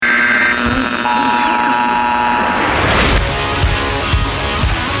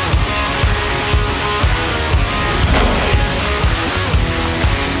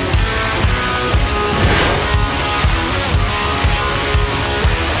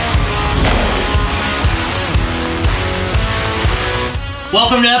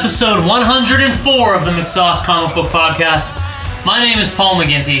Welcome to episode 104 of the McSauce Comic Book Podcast. My name is Paul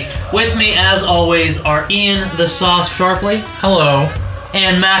McGinty. With me, as always, are Ian the Sauce Sharpley. Hello.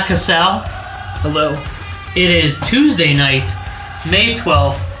 And Matt Cassell. Hello. It is Tuesday night, May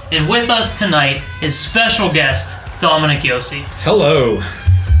 12th, and with us tonight is special guest Dominic Yossi. Hello.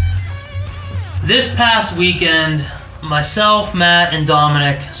 This past weekend, myself, Matt, and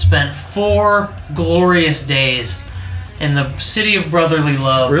Dominic spent 4 glorious days in the city of brotherly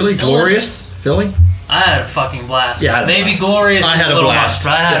love. Really glorious, Philly? I had a fucking blast. Yeah, I had a Maybe blast. glorious I is had a a little blast. much,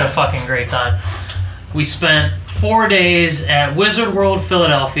 but I had Yeah. a fucking great time. We spent 4 days at Wizard World,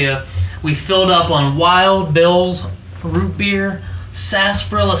 Philadelphia. We filled up on Wild Bill's root beer,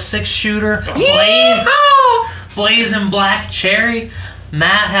 Sarsaparilla 6-shooter, Blazing Black Cherry.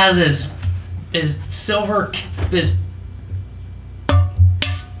 Matt has his silver, his...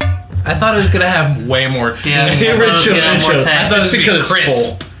 I thought it was gonna have way more. Yeah, I It thought it was should. gonna have more tank. I thought it was because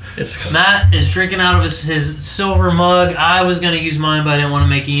crisp. it's full. It's Matt is drinking out of his silver mug. I was going to use mine, but I didn't want to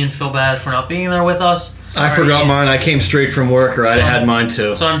make Ian feel bad for not being there with us. I Sorry, forgot Ian. mine. I came straight from work, or I So- had mine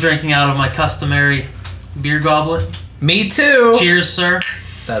too. So I'm drinking out of my customary beer goblet. Me too. Cheers, sir.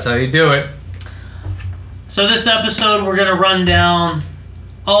 That's how you do it. So this episode, we're going to run down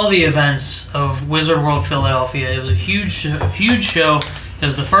all the events of Wizard World Philadelphia. It was a huge show. It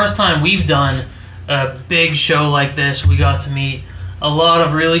was the first time we've done a big show like this. We got to meet a lot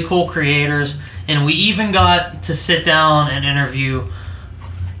of really cool creators, and we even got to sit down and interview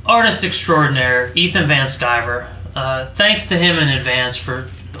artist extraordinaire Ethan Van Sciver. Thanks to him in advance for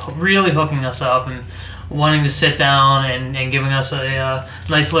really hooking us up and wanting to sit down and giving us a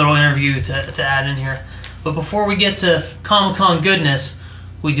nice little interview to add in here. But before we get to Comic-Con goodness,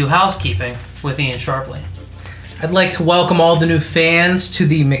 we do housekeeping with Ian Sharpley. I'd like to welcome all the new fans to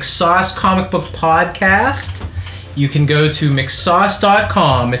the McSauce Comic Book Podcast. You can go to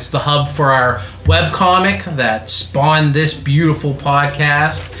McSauce.com. It's the hub for our webcomic that spawned this beautiful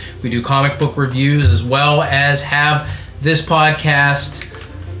podcast. We do comic book reviews as well as have this podcast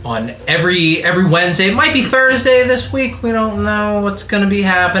on every Wednesday. It might be Thursday this week. We don't know what's going to be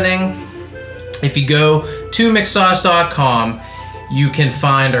happening. If you go to McSauce.com, you can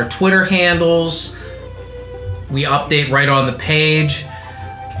find our Twitter handles. We update right on the page.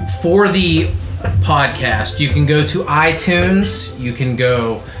 For the podcast, you can go to iTunes. You can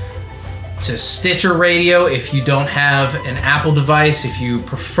go to Stitcher Radio if you don't have an Apple device. If you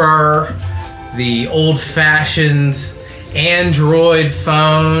prefer the old-fashioned Android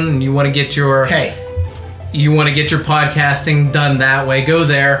phone and you want to get your podcasting done that way, go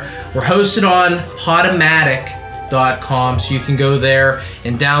there. We're hosted on Podomatic.com, so you can go there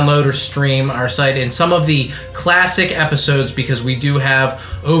and download or stream our site and some of the classic episodes, because we do have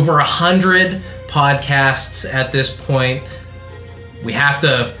over 100 podcasts at this point. We have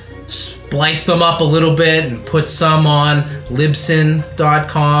to splice them up a little bit and put some on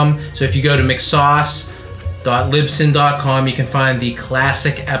Libsyn.com. So if you go to McSauce.Libsyn.com, you can find the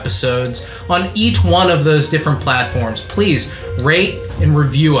classic episodes on each one of those different platforms. Please rate and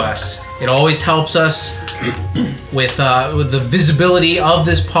review us. It always helps us with the visibility of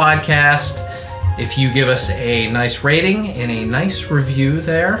this podcast if you give us a nice rating and a nice review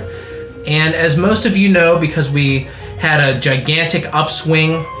there. And as most of you know, because we had a gigantic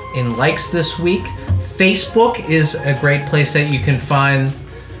upswing in likes this week, Facebook is a great place that you can find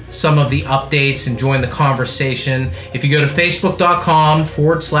some of the updates and join the conversation. If you go to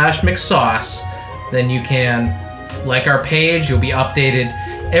facebook.com/McSauce, then you can like our page. You'll be updated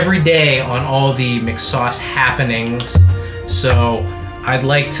every day on all the McSauce happenings. So I'd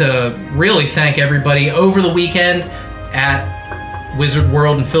like to really thank everybody. Over the weekend at Wizard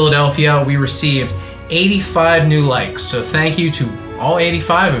World in Philadelphia, we received 85 new likes. So thank you to all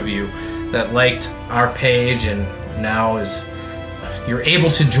 85 of you that liked our page and now you're able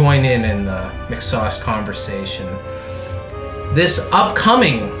to join in the McSauce conversation. This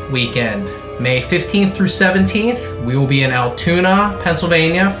upcoming weekend, May 15th through 17th, we will be in Altoona,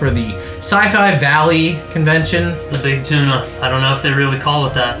 Pennsylvania for the Sci-Fi Valley Convention. The Big Tuna. I don't know if they really call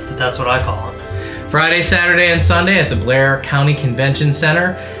it that, but that's what I call it. Friday, Saturday, and Sunday at the Blair County Convention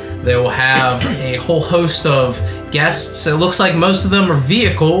Center. They will have a whole host of guests. It looks like most of them are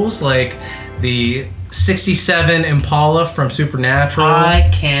vehicles, like the 67 Impala from Supernatural. I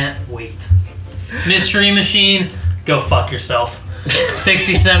can't wait. Mystery Machine, go fuck yourself.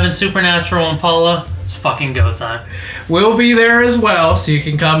 67 Supernatural Impala, it's fucking go time. We'll be there as well, so you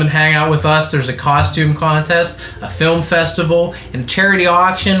can come and hang out with us. There's a costume contest, a film festival, and a charity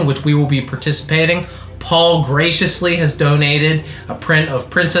auction, which we will be participating. Paul graciously has donated a print of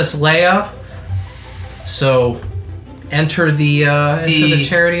Princess Leia. So enter the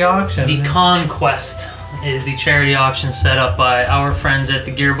charity auction. The Conquest is the charity auction set up by our friends at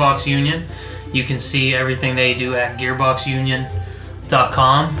the Gearbox Union. You can see everything they do at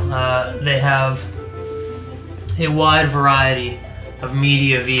gearboxunion.com. They have a wide variety of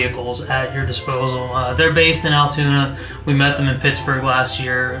media vehicles at your disposal. They're based in Altoona. We met them in Pittsburgh last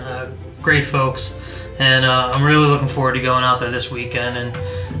year. Great folks. And I'm really looking forward to going out there this weekend and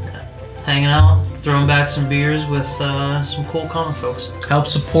hanging out, throwing back some beers with some cool comic folks. Help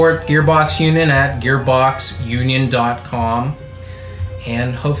support Gearbox Union at gearboxunion.com.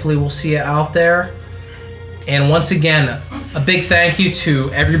 And hopefully we'll see you out there. And once again, a big thank you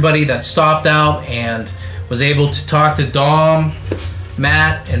to everybody that stopped out and was able to talk to Dom,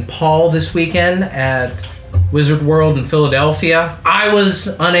 Matt, and Paul this weekend at Wizard World in Philadelphia. I was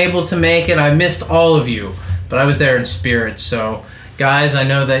unable to make it. I missed all of you, but I was there in spirit. So, guys, I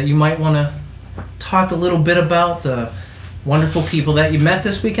know that you might want to talk a little bit about the wonderful people that you met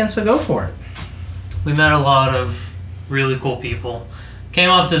this weekend, so go for it. We met a lot of really cool people. Came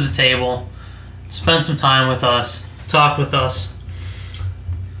up to the table, spent some time with us, talked with us.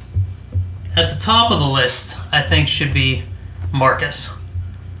 At the top of the list, I think, should be Marcus.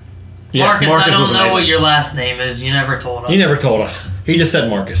 Yeah, Marcus, Marcus I don't was know amazing. what your last name is. You never told us. He never told us. He just said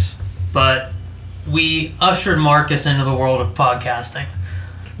Marcus. But we ushered Marcus into the world of podcasting.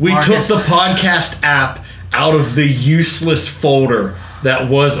 We Marcus. took the podcast app out of the useless folder that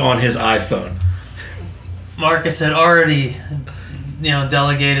was on his iPhone. Marcus had already,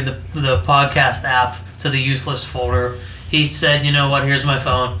 delegated the podcast app to the useless folder. He said, "You know what? Here's my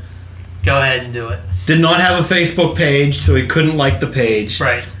phone. Go ahead and do it." Did not have a Facebook page, so he couldn't like the page.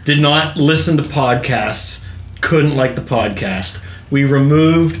 Right. Did not listen to podcasts, couldn't like the podcast. We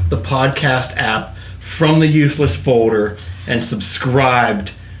removed the podcast app from the useless folder and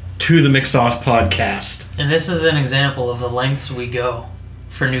subscribed to the McSauce podcast. And this is an example of the lengths we go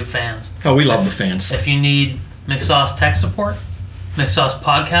for new fans. Oh, we love the fans. If you need McSauce tech support, McSauce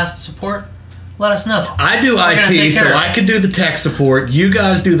podcast support, let us know. I do We're gonna IT, take so care of I it. can do the tech support. You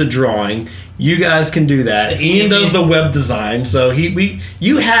guys do the drawing. You guys can do that. If you Ian need does me- the web design, so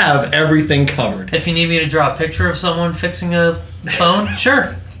you have everything covered. If you need me to draw a picture of someone fixing a phone,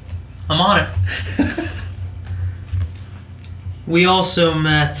 sure. I'm on it. We also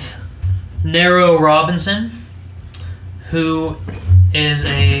met Nero Robinson, who is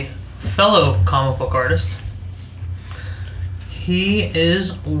a fellow comic book artist. He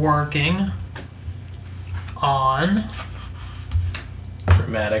is working on...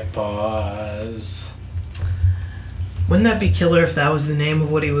 Dramatic pause. Wouldn't that be killer if that was the name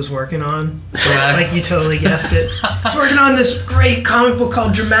of what he was working on? Dramatic- Like you totally guessed it. He's working on this great comic book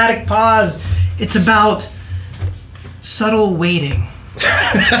called Dramatic Pause. It's about subtle waiting.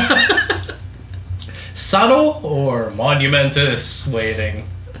 Subtle or monumentous waiting?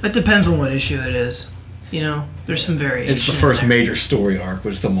 It depends on what issue it is. There's some variation. It's the in first there. major story arc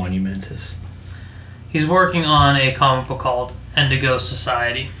was the Monumentus. He's working on a comic book called Endigo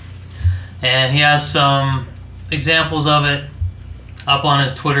Society. And he has some examples of it up on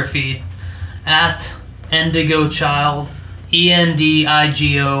his Twitter feed at Endigo Child,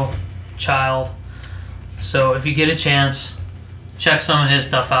 ENDIGO Child. So if you get a chance, check some of his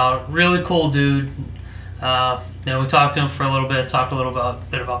stuff out. Really cool dude. We talked to him for a little bit, talked a little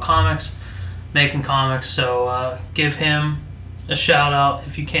bit about comics, making comics. So give him a shout out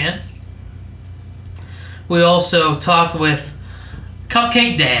if you can. We also talked with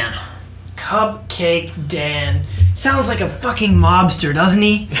Cupcake Dan. Cupcake Dan. Sounds like a fucking mobster, doesn't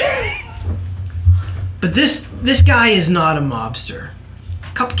he? But this guy is not a mobster.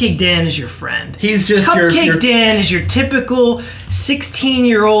 Cupcake Dan is your friend. He's just Cupcake Dan is your typical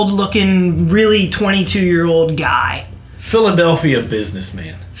 16-year-old looking, really 22-year-old guy. Philadelphia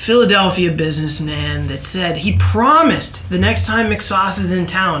businessman. Philadelphia businessman that said he promised the next time McSauce is in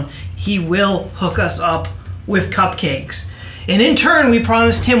town, he will hook us up with cupcakes. And in turn, we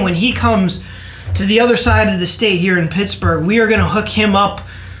promised him when he comes to the other side of the state here in Pittsburgh, we are going to hook him up.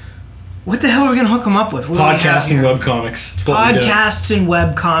 What the hell are we going to hook him up with? What do we have Podcasts and here? webcomics. It's what we do. Podcasts and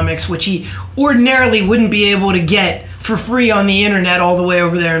webcomics, which he ordinarily wouldn't be able to get for free on the internet all the way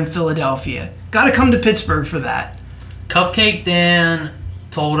over there in Philadelphia. Got to come to Pittsburgh for that. Cupcake Dan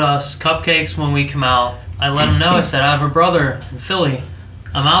told us cupcakes when we come out. I let him know. I said, I have a brother in Philly.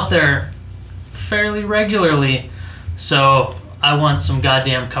 I'm out there fairly regularly, so I want some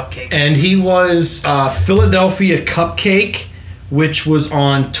goddamn cupcakes. And he was Philadelphia Cupcake, which was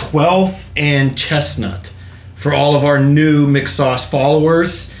on 12th and Chestnut. For all of our new McSauce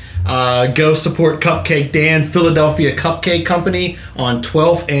followers, go support Cupcake Dan, Philadelphia Cupcake Company on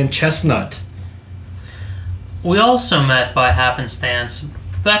 12th and Chestnut. we also met by happenstance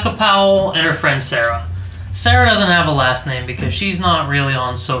Becca Powell and her friend Sarah. Sarah doesn't have a last name because she's not really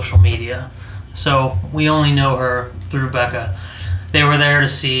on social media, so we only know her through Becca. They were there to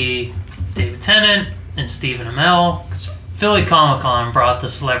see David Tennant and Stephen Amell. Philly Comic-Con brought the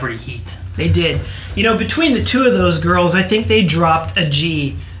celebrity heat. They did. You know, between the two of those girls, I think they dropped a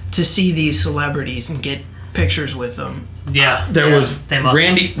G to see these celebrities and get pictures with them. Yeah. There was they must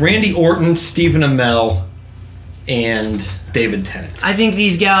Randy Orton, Stephen Amell, and David Tennant. I think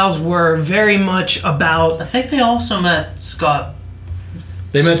these gals were very much about... I think they also met Scott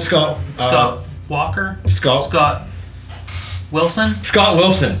They met Scott Walker? Scott Wilson? Scott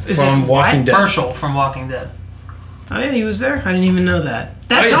Wilson Is from it Walking Dead. Herschel from Walking Dead. Oh yeah, he was there? I didn't even know that.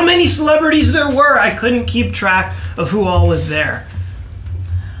 That's Oh, yeah. how many celebrities there were. I couldn't keep track of who all was there.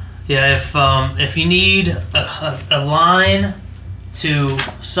 Yeah, if you need a line to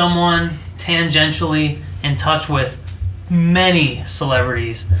someone tangentially in touch with many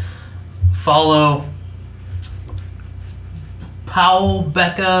celebrities, follow Powell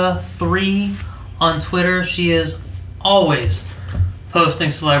Becca 3 on Twitter. She is always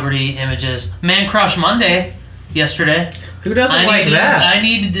posting celebrity images. Man Crush Monday yesterday. Who doesn't like that? I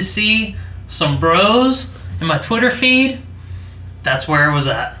needed to see some bros in my Twitter feed. That's where it was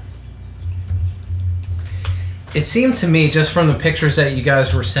at. It seemed to me, just from the pictures that you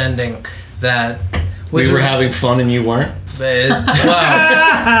guys were sending, that We were having fun and you weren't. Well,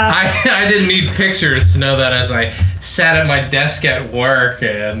 I didn't need pictures to know that as I sat at my desk at work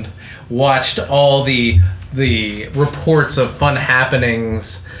and watched all the reports of fun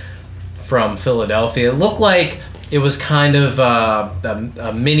happenings from Philadelphia. It looked like it was kind of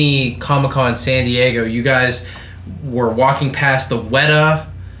a mini Comic-Con San Diego. You guys were walking past the Weta.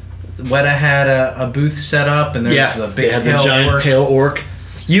 Weta had a booth set up, and there's the big they had the pale giant orc pale orc.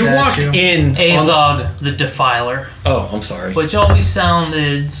 You walked statue. in. Azog the Defiler, Oh, I'm sorry. which always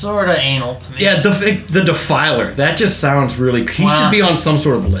sounded sort of anal to me. Yeah, the Defiler. That just sounds really. He Wow. should be on some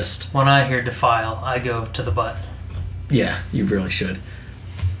sort of list. When I hear defile, I go to the butt. Yeah, you really should.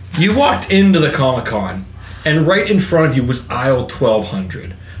 You walked into the Comic-Con, and right in front of you was aisle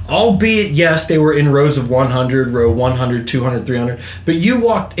 1200. Albeit, yes, they were in rows of 100, row 100, 200, 300, but you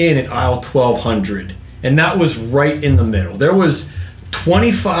walked in at aisle 1200, and that was right in the middle. There was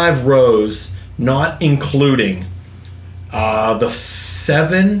 25 rows, not including the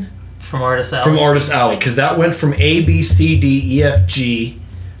 7 From Artist Alley. from Artist Alley, because that went from A, B, C, D, E, F, G.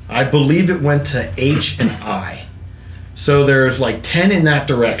 I believe it went to H and I. So there's like 10 in that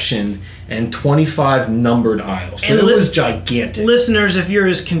direction and 25 numbered aisles. So And it was gigantic. Listeners, if you're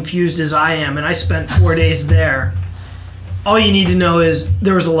as confused as I am, and I spent 4 days there, all you need to know is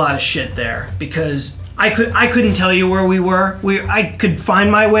there was a lot of shit there because I couldn't tell you where we were. I could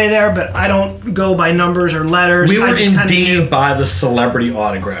find my way there, but I don't go by numbers or letters. We I were just kinda indeed knew. by the celebrity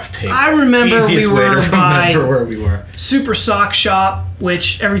autograph table. I remember Easiest we way were to by remember where we were. Super Sock Shop,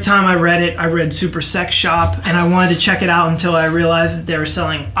 which every time I read it, I read Super Sex Shop, and I wanted to check it out until I realized that they were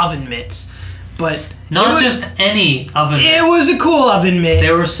selling oven mitts. But Not it was, just any oven mitts. it was a cool oven mitt. They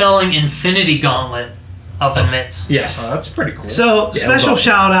were selling Infinity Gauntlet oven mitts. Yes. Oh, that's pretty cool. So, Yeah, it was special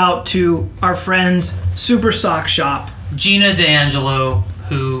awesome. shout out to our friends, Super Sock Shop. Gina D'Angelo,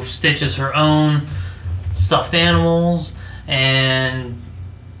 who stitches her own stuffed animals and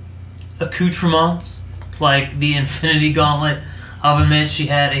accoutrements, like the Infinity Gauntlet oven mitt. She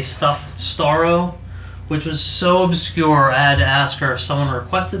had a stuffed Starro, which was so obscure I had to ask her if someone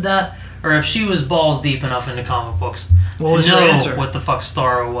requested that or if she was balls deep enough into comic books What to was her know answer? what the fuck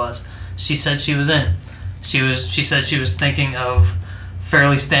Starro was. She said she was in. She said she was thinking of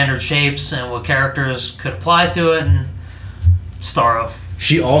fairly standard shapes and what characters could apply to it, and Starro.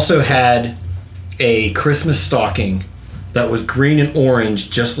 She also had a Christmas stocking that was green and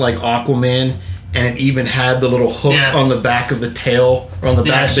orange, just like Aquaman, and it even had the little hook Yeah. on the back of the tail, or on the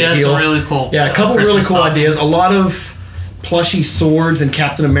Yeah, back of she the had heel. some really cool. Yeah, a couple Christmas really cool stockings. ideas. A lot of plushy swords and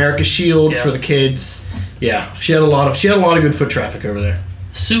Captain America shields Yeah. for the kids. Yeah, she had a lot of good foot traffic over there.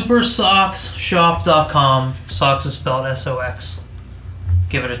 SuperSocksShop.com. Socks is spelled SOX.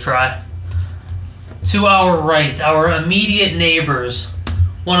 Give it a try. To our right, our immediate neighbors.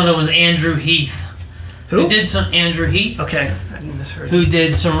 One of them was Andrew Heath. Who? Did some Andrew Heath, Okay, I misheard. who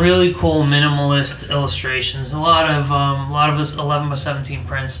did some really cool minimalist illustrations. A lot of his 11x17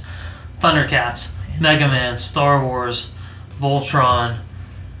 prints. Thundercats, Mega Man, Star Wars, Voltron,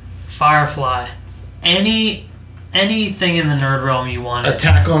 Firefly, anything in the nerd realm you wanted.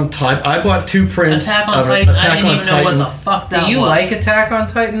 Attack on Titan. I bought 2 prints Attack on of Titan. Attack I didn't on even know what Titan. the fuck that Do you was. like Attack on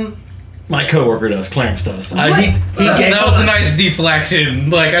Titan? My coworker does. Clarence does. What? He gave, That was a nice deflection.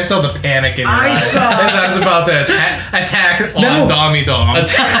 Like, I saw the panic in your I eyes. saw- As I was about to attack on No. Dommy Dom.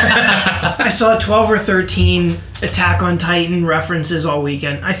 I saw 12 or 13 Attack on Titan references all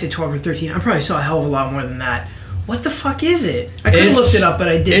weekend. I said 12 or 13. I probably saw a hell of a lot more than that. What the fuck is it? I could have looked it up, but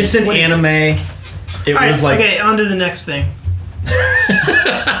I didn't. It's an What is it? anime. It All right, was like okay, on to the next thing.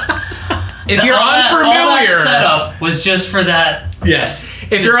 If you're all that unfamiliar, setup was just for that. yes.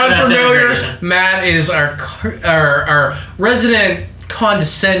 if you're for that unfamiliar, demonstration. Matt is our resident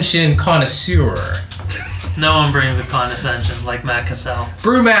condescension connoisseur, No one brings the condescension like Matt Cassell.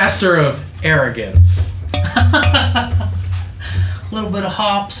 brewmaster of arrogance. A little bit of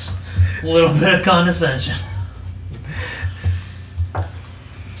hops, a little bit of condescension.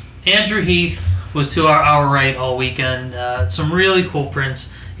 Andrew Heath was to our right all weekend. Some really cool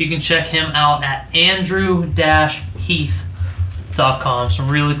prints. You can check him out at andrew-heath.com. Some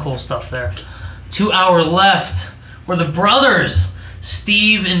really cool stuff there. To our left were the brothers,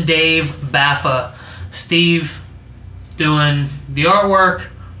 Steve and Dave Baffa. Steve doing the artwork,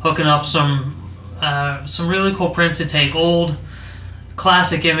 hooking up some really cool prints to take old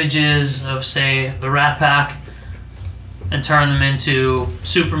classic images of, say, the Rat Pack and turn them into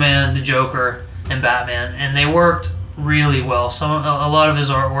Superman, the Joker, and Batman. And they worked really well. A lot of his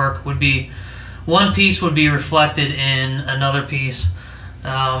artwork would be, one piece would be reflected in another piece.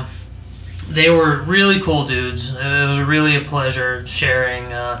 They were really cool dudes. It was really a pleasure sharing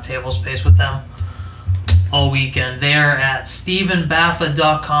table space with them all weekend. They are at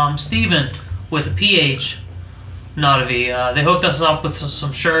StephenBaffa.com. Stephen with a PH, not a V. They hooked us up with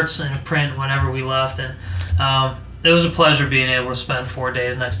some shirts and a print whenever we left, and it was a pleasure being able to spend 4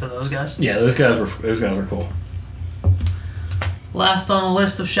 days next to those guys. Yeah, those guys were cool. Last on the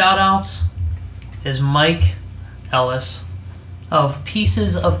list of shout-outs is Mike Ellis of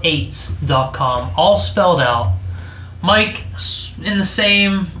piecesofeights.com, all spelled out. Mike, in the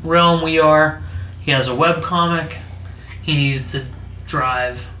same realm we are, he has a webcomic. He needs to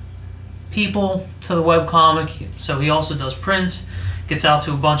drive people to the webcomic, so he also does prints, gets out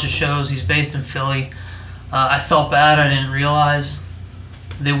to a bunch of shows. He's based in Philly. I felt bad. I didn't realize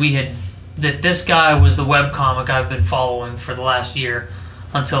that this guy was the webcomic I've been following for the last year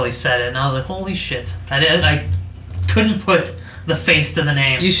until he said it, and I was like, holy shit. I couldn't put the face to the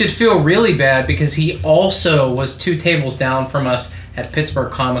name. You should feel really bad because he also was 2 tables down from us at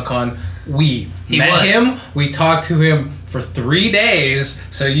Pittsburgh Comic Con. We met him, we talked to him for 3 days,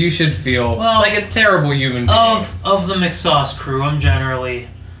 so you should feel like a terrible human being. Of the McSauce crew, I generally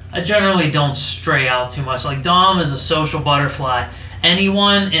don't stray out too much. Like, Dom is a social butterfly.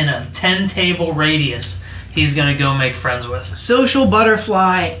 Anyone in a 10-table radius, he's going to go make friends with. Social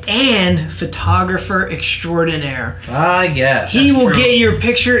butterfly and photographer extraordinaire. Ah, yes. He will true. get your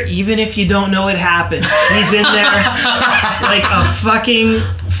picture even if you don't know it happened. He's in there like a fucking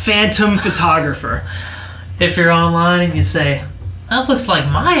phantom photographer. If you're online and you say, that looks like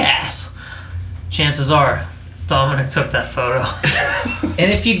my ass, chances are Dominic took that photo.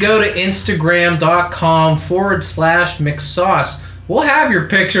 And if you go to Instagram.com/McSauce, we'll have your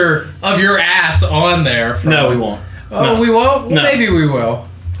picture of your ass on there. No, we won't. Oh, No. we won't? Well, No. maybe we will.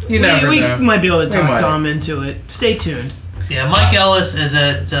 You never we know. might be able to We talk might. Dom into it. Stay tuned. Yeah, Mike Ellis is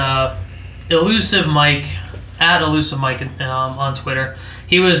at Elusive Mike, at Elusive Mike on Twitter.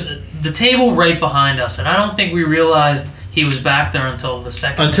 He was the table right behind us, and I don't think we realized he was back there until late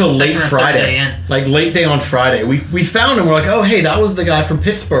Second or third day Friday. in. Like late day on Friday. We found him. We're like, oh, hey, that was the guy from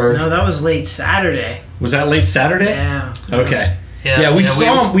Pittsburgh. No, that was late Saturday. Was that late Saturday? Yeah. Okay. Yeah, we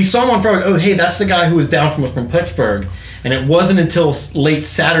saw him. We saw him on Friday. Oh, hey, that's the guy who was down from Pittsburgh. And it wasn't until late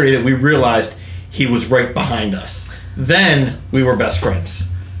Saturday that we realized he was right behind us. Then we were best friends.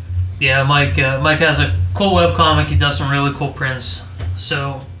 Yeah, Mike has a cool webcomic. He does some really cool prints.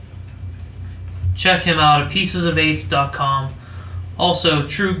 So check him out at piecesofeights.com. Also,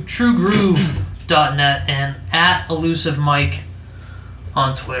 truegroove.net and at Elusive Mike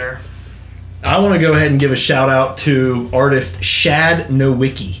on Twitter. I want to go ahead and give a shout out to artist Shad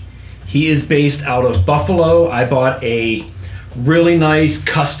Nowicki. He is based out of Buffalo. I bought a really nice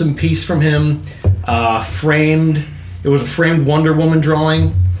custom piece from him, framed. It was a framed Wonder Woman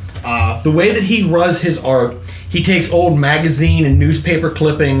drawing. The way that he does his art, he takes old magazine and newspaper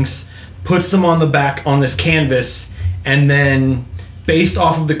clippings, puts them on the back on this canvas, and then based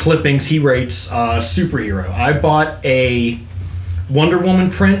off of the clippings, he rates superhero. I bought a Wonder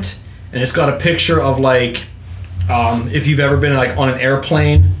Woman print, and it's got a picture of like, if you've ever been like on an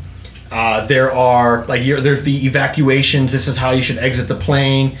airplane, there are like there's the evacuations. This is how you should exit the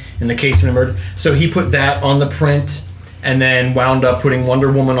plane in the case of an emergency. So he put that on the print, and then wound up putting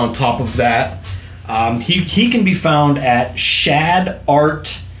Wonder Woman on top of that. He can be found at shadart.biz.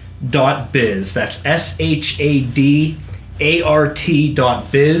 That's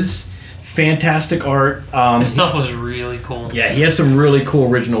SHADART.biz. Fantastic art. His stuff was really cool. Yeah, he had some really cool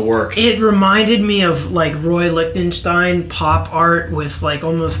original work. It reminded me of like Roy Lichtenstein pop art with like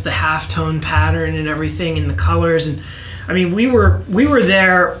almost the halftone pattern and everything and the colors. And I mean, we were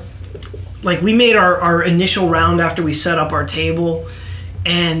there, like we made our initial round after we set up our table,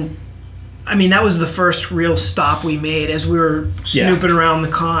 and I mean that was the first real stop we made as we were snooping around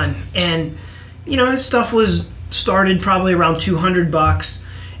the con. And you know, his stuff was started probably around $200.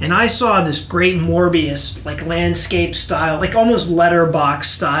 And I saw this great Morbius, like landscape style, like almost letterbox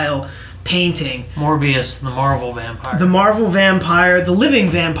style painting. Morbius, the Marvel vampire. The Marvel vampire, the living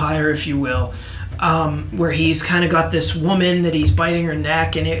vampire, if you will, where he's kind of got this woman that he's biting her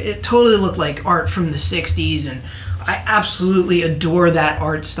neck, and it totally looked like art from the 60s, and I absolutely adore that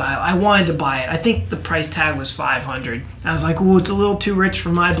art style. I wanted to buy it. I think the price tag was $500. I was like, ooh, it's a little too rich for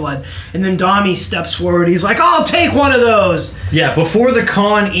my blood. And then Dommy steps forward. He's like, I'll take one of those. Yeah, before the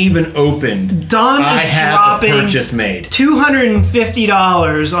con even opened, Dom I is had dropping a purchase made.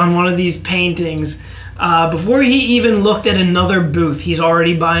 $250 on one of these paintings. Before he even looked at another booth, he's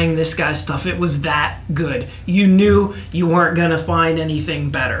already buying this guy's stuff. It was that good. You knew you weren't gonna find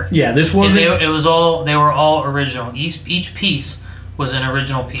anything better. Yeah, this wasn't. They were all original. Each piece was an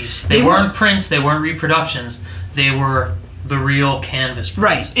original piece. They weren't prints. They weren't reproductions. They were the real canvas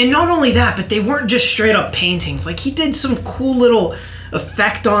prints. Right, and not only that, but they weren't just straight up paintings. Like he did some cool little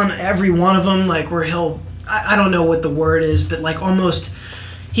effect on every one of them, like where I don't know what the word is, but like almost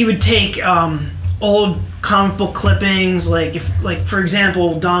he would take old comic book clippings, like for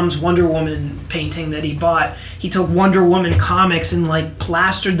example Dom's Wonder Woman painting that he bought, he took Wonder Woman comics and like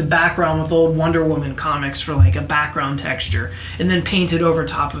plastered the background with old Wonder Woman comics for like a background texture, and then painted over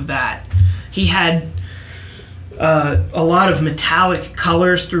top of that. He had a lot of metallic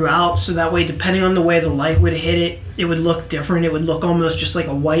colors throughout, so that way depending on the way the light would hit it, it would look different. It would look almost just like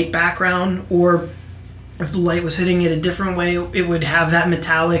a white background, or if the light was hitting it a different way, it would have that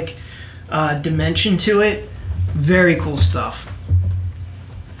metallic dimension to it. Very cool stuff.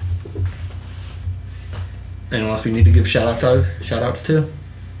 Anyone else we need to give shout outs to?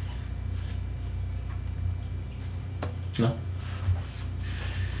 No?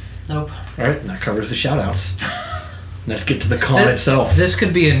 Nope. Alright, that covers the shout outs. Let's get to the con itself. This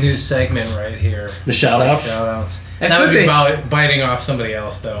could be a new segment right here. The shout outs? Shout outs. It That would could be be. about biting off somebody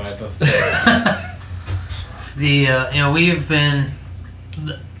else, though. I thought. We've been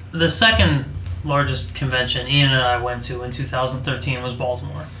the second largest convention Ian and I went to in 2013 was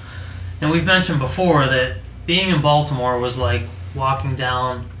Baltimore, and we've mentioned before that being in Baltimore was like walking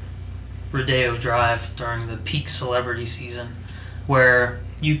down Rodeo Drive during the peak celebrity season, where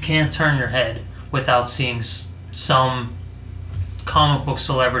you can't turn your head without seeing some comic book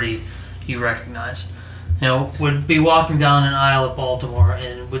celebrity you recognize. You know, would be walking down an aisle at Baltimore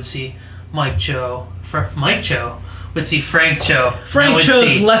and would see Mike Cho, would see Frank Cho. Frank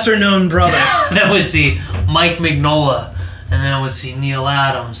Cho's lesser known brother. Then would see Mike Mignola, and then I would see Neil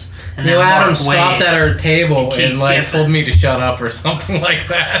Adams. And Neil then Mark Adams stopped Waid, at our table Keith and like Giffen. told me to shut up or something like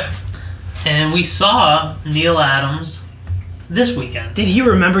that. And we saw Neil Adams this weekend. Did he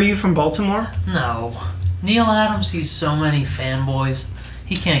remember you from Baltimore? No. Neil Adams sees so many fanboys.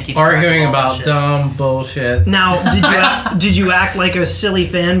 He can't keep track Arguing of all about shit. dumb bullshit. Now, did you act like a silly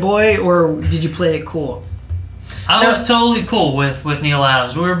fanboy, or did you play it cool? I was totally cool with Neil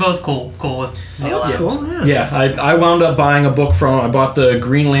Adams. We were both cool with Neil That's Adams. cool. Yeah. Yeah, I wound up buying a book from. I bought the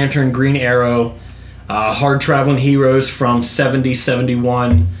Green Lantern, Green Arrow, Hard Traveling Heroes from 70,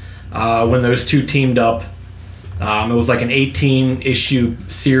 71, when those two teamed up. It was like an 18-issue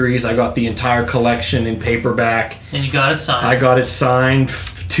series. I got the entire collection in paperback. And you got it signed. I got it signed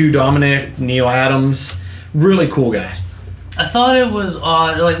to Dominic, Neil Adams. Really cool guy. I thought it was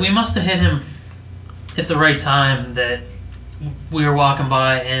odd. Like, we must have hit him at the right time that we were walking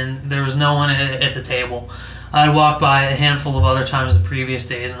by and there was no one at the table. I'd walked by a handful of other times the previous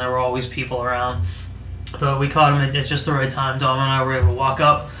days and there were always people around. But we caught him at just the right time. Dom and I were able to walk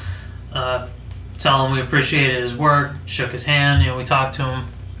up, tell him we appreciated his work, shook his hand. You know, we talked to him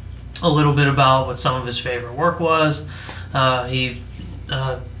a little bit about what some of his favorite work was. He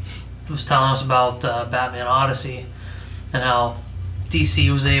was telling us about Batman Odyssey and how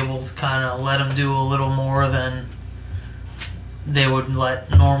DC was able to kind of let him do a little more than they would let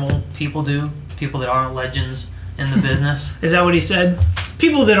normal people do, people that aren't legends in the business. Is that what he said?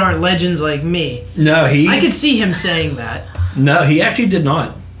 People that aren't legends like me. No, I could see him saying that. he actually did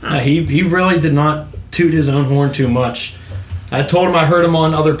not. He really did not toot his own horn too much. I told him I heard him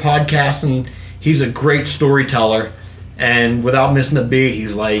on other podcasts, and he's a great storyteller. And without missing a beat,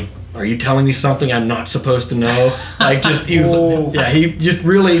 he's like, "Are you telling me something I'm not supposed to know?" Like, just he just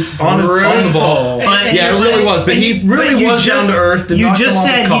really on the ball. But Yeah, it really was. But he really was down to earth. Did You not just come off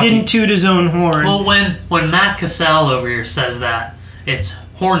said he cocky. didn't toot his own horn. Well, when Matt Cassell over here says that, it's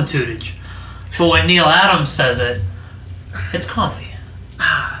horn tootage. But when Neil Adams says it, it's comedy.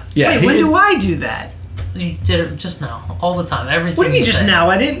 Yeah, Wait, when do I do that? You did it just now, all the time. Everything. What do you mean just say. now?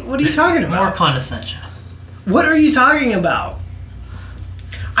 I didn't. What are you talking More about? condescension. What are you talking about?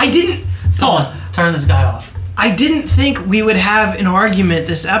 I didn't. Someone turn this guy off. I didn't think we would have an argument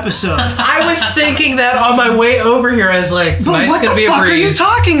this episode. I was thinking that on my way over here. I was like, But tonight's what gonna the be a fuck are you breeze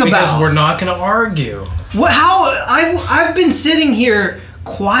talking because about? we're not gonna argue. What? How? I've been sitting here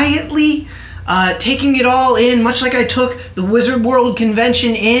quietly, taking it all in, much like I took the Wizard World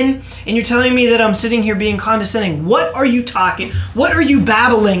convention in, and you're telling me that I'm sitting here being condescending. What are you talking? What are you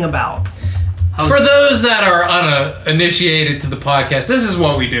babbling about? For those that are uninitiated to the podcast, this is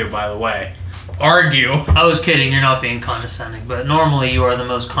what we do, by the way. Argue. I was kidding. You're not being condescending, but normally you are the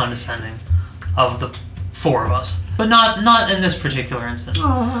most condescending of the four of us. But not in this particular instance.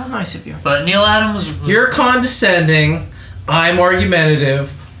 Oh, nice of you. But Neil Adams. You're condescending. I'm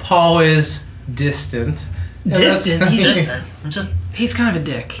argumentative. Paul is distant. And Distant? that's- He's just He's kind of a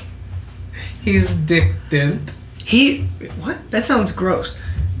dick. He's dictant. What? That sounds gross.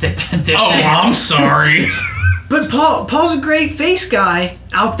 dick. Oh, I'm sorry. But Paul's a great face guy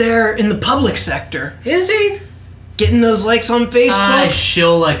out there in the public sector. Is he? Getting those likes on Facebook. I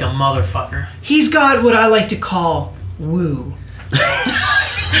shill like a motherfucker. He's got what I like to call woo.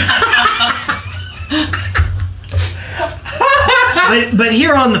 but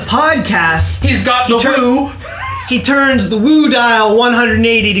here on the podcast, He's got the tur- woo. he turns the woo dial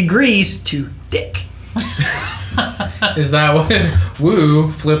 180 degrees to dick. Is that what woo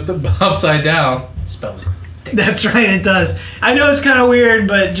flipped upside down spells? That's right, it does. I know it's kind of weird,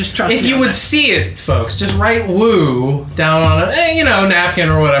 but just trust me. If you would see it, folks, just write woo down on a napkin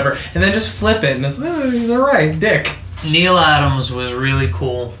or whatever, and then just flip it, and it's you're right, dick. Neil Adams was really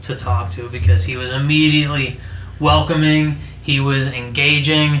cool to talk to because he was immediately welcoming. He was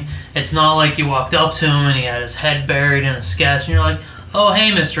engaging. It's not like you walked up to him and he had his head buried in a sketch, and you're like, "Oh, hey,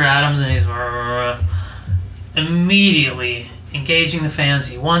 Mr. Adams," and he's immediately engaging the fans.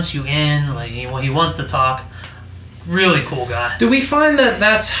 He wants you in. Like he wants to talk. Really cool guy. Do we find that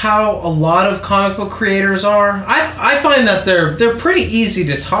that's how a lot of comic book creators are? I find that they're pretty easy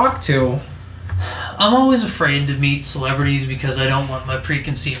to talk to. I'm always afraid to meet celebrities because I don't want my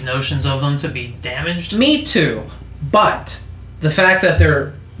preconceived notions of them to be damaged. Me too, but the fact that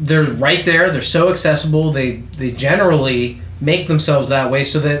they're right there, they're so accessible, they generally make themselves that way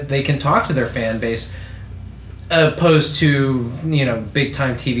so that they can talk to their fan base, opposed to big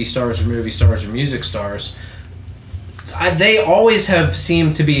time TV stars or movie stars or music stars. They always have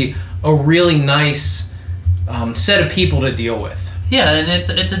seemed to be a really nice set of people to deal with. Yeah, and it's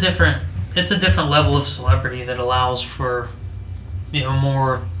a different level of celebrity that allows for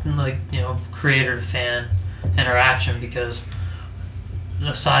more creator to fan interaction, because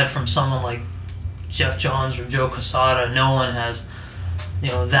aside from someone like Jeff Johns or Joe Quesada, no one has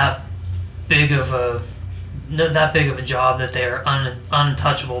that big of a job that they are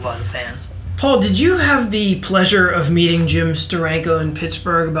untouchable by the fans. Paul, did you have the pleasure of meeting Jim Steranko in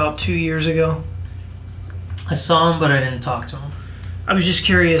Pittsburgh about 2 years ago? I saw him, but I didn't talk to him. I was just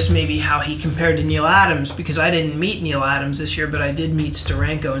curious maybe how he compared to Neil Adams, because I didn't meet Neil Adams this year, but I did meet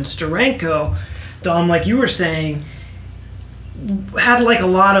Steranko. And Steranko, Dom, like you were saying, had like a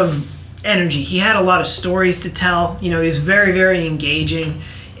lot of energy. He had a lot of stories to tell. He was very, very engaging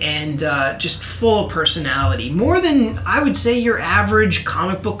and just full of personality. More than, I would say, your average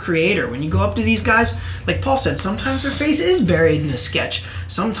comic book creator. When you go up to these guys, like Paul said, sometimes their face is buried in a sketch.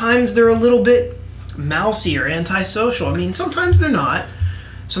 Sometimes they're a little bit mousy or antisocial. I mean, sometimes they're not.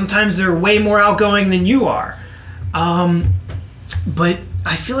 Sometimes they're way more outgoing than you are. But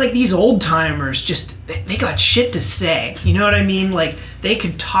I feel like these old timers they got shit to say. You know what I mean? Like, they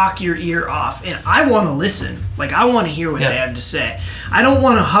could talk your ear off, and I want to listen. Like, I want to hear what they have to say. I don't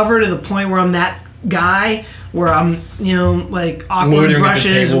want to hover to the point where I'm that guy where I'm, like awkward Loitering at the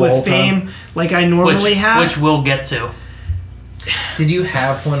brushes table all with the time. fame like I normally have. Which we'll get to. Did you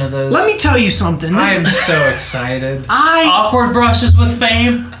have one of those? Let me tell you something. I am so excited. Awkward brushes with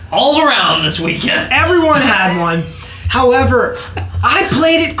fame all around this weekend. Everyone had one. However, I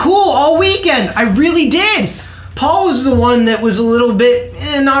played it cool all weekend. I really did. Paul was the one that was a little bit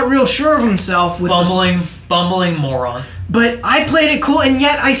not real sure of himself with Bumbling moron. but I played it cool, and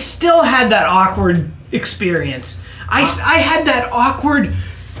yet I still had that awkward experience. I had that awkward,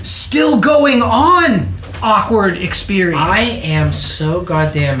 still going on awkward experience. I am so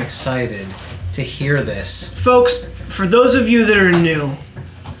goddamn excited to hear this. Folks, for those of you that are new,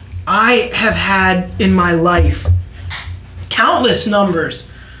 I have had in my life countless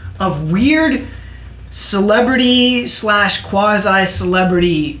numbers of weird celebrity /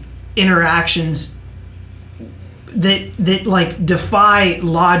 quasi-celebrity interactions that like defy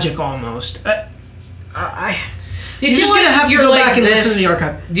logic almost. Do you You're feel just gonna have to you're go like back and this, listen to the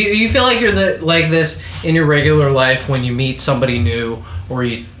archive. Do you feel like you're like this in your regular life when you meet somebody new, or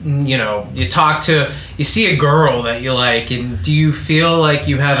you see a girl that you like, and do you feel like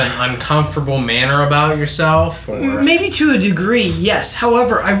you have an uncomfortable manner about yourself? Or? Maybe to a degree, yes.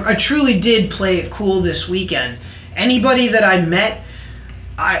 However, I truly did play it cool this weekend. Anybody that I met,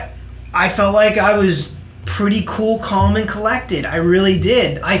 I felt like I was pretty cool, calm, and collected. I really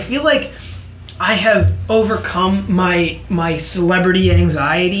did. I feel like I have overcome my celebrity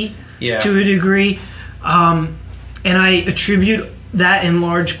anxiety to a degree, and I attribute that in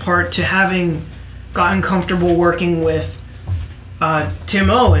large part to having gotten comfortable working with Tim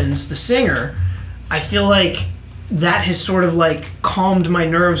Owens, the singer. I feel like that has sort of like calmed my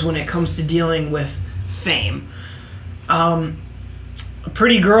nerves when it comes to dealing with fame. A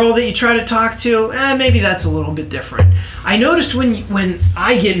pretty girl that you try to talk to, maybe that's a little bit different. I noticed when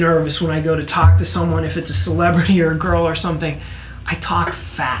I get nervous when I go to talk to someone, if it's a celebrity or a girl or something, I talk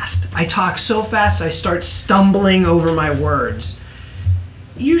fast. I talk so fast I start stumbling over my words.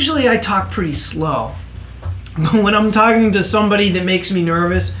 Usually I talk pretty slow. But when I'm talking to somebody that makes me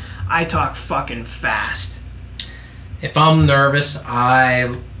nervous, I talk fucking fast. If I'm nervous,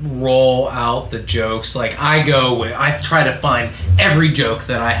 I roll out the jokes. Like I try to find every joke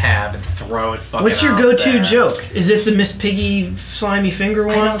that I have and throw it fucking. What's your out go-to there. joke? Is it the Miss Piggy slimy finger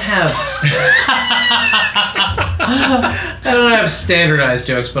one? I don't have standardized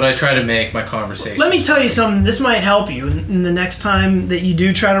jokes, but I try to make my conversation. Let me tell you something. This might help you in the next time that you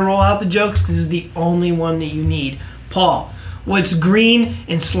do try to roll out the jokes, because this is the only one that you need. Paul, what's green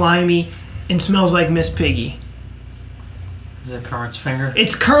and slimy and smells like Miss Piggy? Is it Kermit's finger?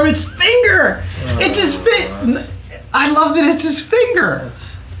 It's Kermit's finger. It's his I love that it's his finger.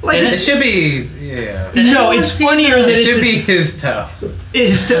 Like It it's, should be, yeah. Did no, anyone it's see funnier the- that It it's should be his,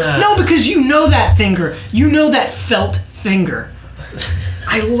 his toe. no, because you know that finger. You know that felt finger.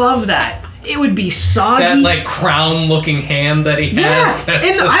 I love that. It would be soggy. That like crown-looking hand that he has. Yeah, That's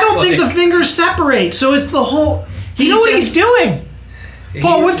and just I don't think the like- fingers separate, so it's the whole. You know what he's doing,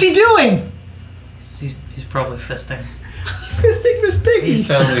 Paul? What's he doing? He's probably fisting. He's fisting Miss Piggy. He's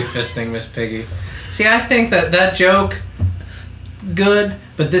totally fisting Miss Piggy. See, I think that joke, good,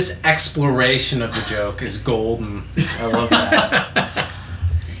 but this exploration of the joke is golden. I love that.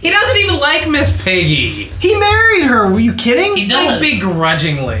 He doesn't even like Miss Piggy. He married her. Were you kidding? He Like does.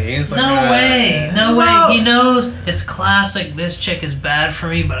 begrudgingly. He's like, No way. No way. No. He knows it's classic. This chick is bad for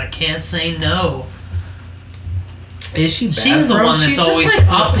me, but I can't say no. Is she bad? She's the for him? one that's She's just, always like,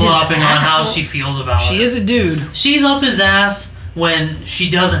 up his flip-flopping on how ass. she feels about She it. is a dude. She's up his ass when she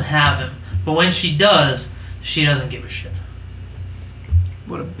doesn't have him. But when she does, she doesn't give a shit.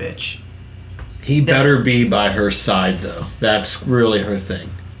 What a bitch. He better be by her side, though. That's really her thing.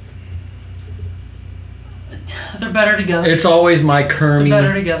 They're better together. It's always my They're better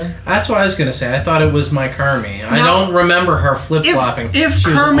Kermie. together. That's what I was gonna say. I thought it was my Kermie. I No. don't remember her flip flopping. If she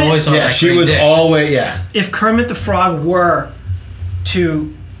Kermit- was always on Yeah, that she green was dick. always, yeah. If Kermit the Frog were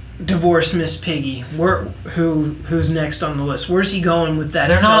to divorce Miss Piggy, who's next on the list? Where's he going with that?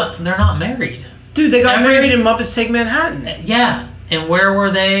 They're felt? not married. Dude, they got Every- married in Muppets Take Manhattan. Yeah. And where were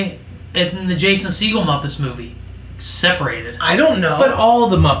they in the Jason Segel Muppets movie? Separated. I don't know. But all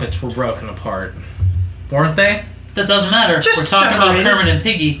the Muppets were broken apart, weren't they? That doesn't matter. Just We're talking about separated. Kermit and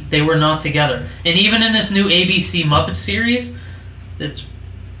Piggy. They were not together. And even in this new ABC Muppet series, that's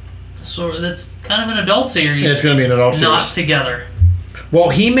kind of an adult series. It's going to be an adult not series. together. Well,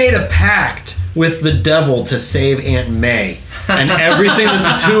 he made a pact with the devil to save Aunt May. And everything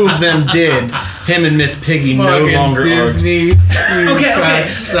that the two of them did, him and Miss Piggy no Fucking longer are. Disney. Okay,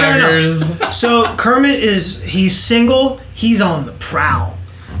 fair enough. Suckers. So Kermit he's single. He's on the prowl.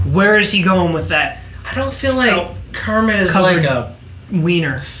 Where is he going with that I don't feel like Felt Kermit is covered. like a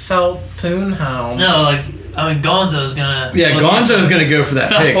wiener? felt poonhound. No, Gonzo's gonna. Yeah, Gonzo's going to go for that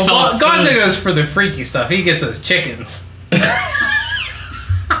Felt- pig. Well, Gonzo goes for the freaky stuff. He gets those chickens.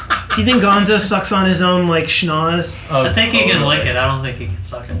 Do you think Gonzo sucks on his own like schnoz? Oh, I think he can totally. lick it. I don't think he can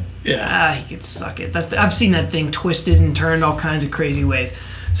suck it. Yeah. He could suck it. I've seen that thing twisted and turned all kinds of crazy ways.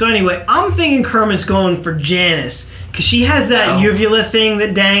 So anyway, I'm thinking Kermit's going for Janice because she has that No. uvula thing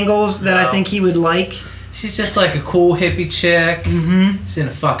that dangles that I No. think he would like. She's just like a cool hippie chick. Mm-hmm. She's in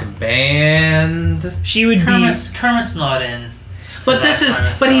a fucking band. She would Kermit's not in. to But that kind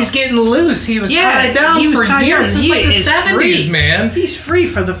of but he's stuff. getting loose. He was Yeah, tied down he was for tied years down. since He like the is 70s, free. man. He's free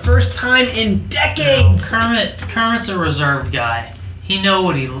for the first time in decades. Kermit's a reserved guy. He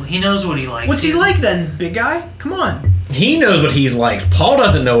knows what he likes. What's he He's- like then, big guy? Come on. He knows what he likes. Paul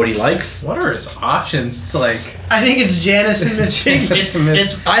doesn't know what he likes. What are his options? It's like I think it's Janice and Miss Piggy. It's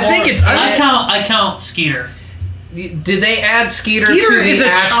I think it's- I count Skeeter. did they add Skeeter Skeeter to is the a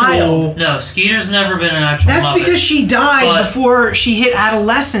actual child. No, Skeeter's never been an actual That's Muppet. because she died But- before she hit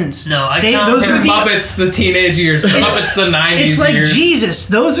adolescence. No, I count those her are the, Muppets the teenage years, Muppets the 90s It's like years. Jesus.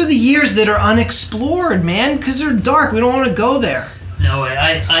 Those are the years that are unexplored, man, because they're dark. We don't want to go there. No way.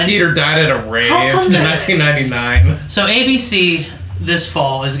 I Skeeter died at a rave How come in that- 1999. So ABC this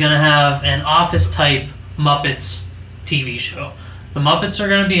fall is going to have an office type Muppets TV show. The Muppets are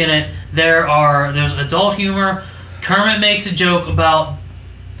going to be in it. There's adult humor. Kermit makes a joke about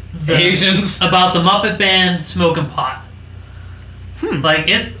the Asians. about the Muppet Band smoking pot. Like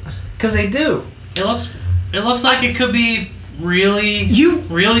it Because they do. it looks like it could be really You-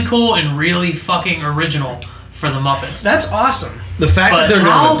 really cool and really fucking original for the Muppets. That's awesome. The fact But that they're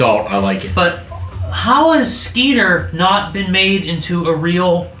how- an adult, I like it. But how has Skeeter not been made into a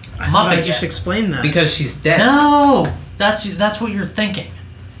real I thought Muppet I just yet? explained that. Because she's dead. No, that's what you're thinking.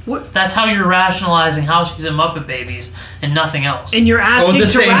 What? That's how you're rationalizing how she's in Muppet Babies and nothing else. And you're asking the to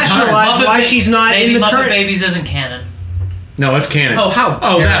same time. rationalize Muppet why Ba- she's not Baby in the Muppet current. Babies isn't canon. No, it's canon. Oh, how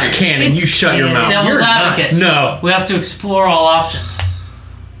Oh, dare that's you. canon. It's You shut your canon. mouth. Devil's you're advocate. nuts. No. We have to explore all options.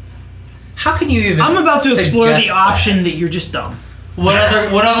 How can you even I'm about to explore suggest the option that you're just dumb. What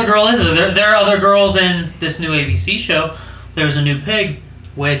other girl is there? There are other girls in this new ABC show. There's a new pig,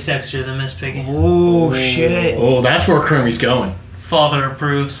 way sexier than Miss Piggy. Oh, shit. Oh, that's where Kermit's going. Father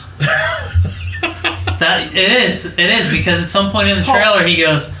approves. That it is because at some point in the trailer he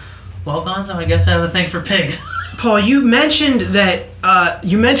goes, "Well, Gonzo, I guess I have a thing for pigs." Paul, you mentioned that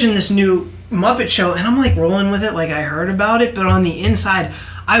you mentioned this new Muppet show, and I'm like rolling with it, like I heard about it, but on the inside,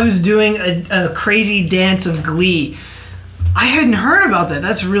 I was doing a crazy dance of glee. I hadn't heard about that.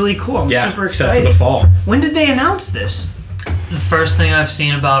 That's really cool. I'm Yeah, super except for excited. the fall. When did they announce this? The first thing I've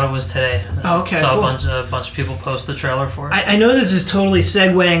seen about it was today. Oh, okay, Saw cool. a bunch of people post the trailer for it. I know this is totally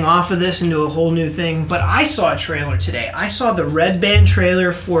segueing off of this into a whole new thing, but I saw a trailer today. I saw the Red Band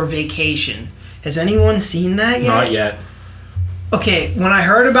trailer for Vacation. Has anyone seen that yet? Not yet. Okay, when I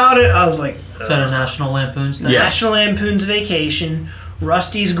heard about it, I was like, Is that a National Lampoon's thing? Yeah. National Lampoon's Vacation.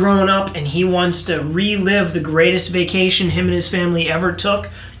 Rusty's grown up and he wants to relive the greatest vacation him and his family ever took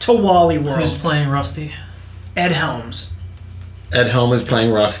to Wally Who's World. playing Rusty? Ed Helms. Ed Helms is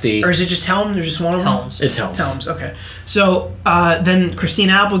playing Rusty. Or is it just Helms? There's just one of them? Helms. It's Helms. It's Helms, okay. So then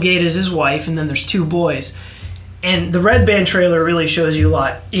Christina Applegate is his wife, and then there's two boys. And the Red Band trailer really shows you a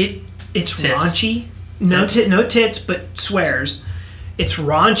lot. It's Tits. raunchy. No tits, but swears. It's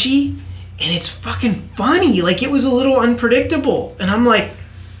raunchy, and it's fucking funny. Like, it was a little unpredictable. And I'm like,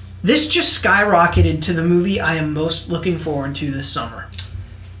 this just skyrocketed to the movie I am most looking forward to this summer.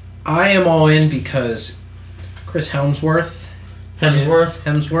 I am all in because Chris Hemsworth.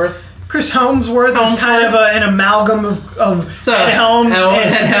 Hemsworth. Chris Helmsworth is kind of an amalgam of So, Ed Helms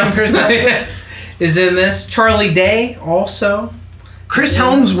and Chris Hemsworth. is in this. Charlie Day also. Chris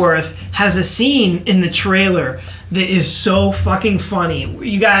Helmsworth has a scene in the trailer that is so fucking funny.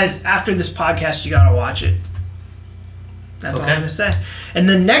 You guys, after this podcast, you gotta watch it. That's all Okay. I'm gonna say. And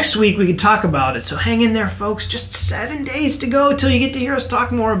then next week we could talk about it. So hang in there, folks. Just 7 days to go till you get to hear us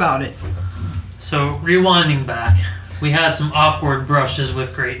talk more about it. So rewinding back, we had some awkward brushes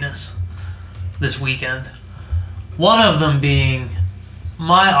with greatness this weekend. One of them being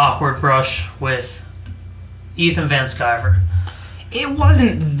my awkward brush with Ethan Van Sciver. It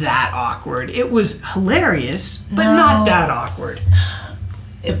wasn't that awkward. It was hilarious, but No. not that awkward.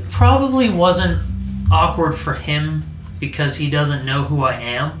 It probably wasn't awkward for him because he doesn't know who I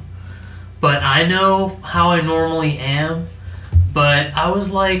am. But I know how I normally am. But I was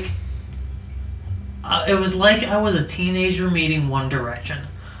like, it was like I was a teenager meeting One Direction.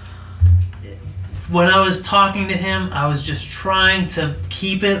 When I was talking to him, I was just trying to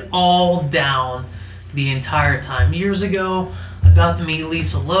keep it all down the entire time. Years ago, I got to meet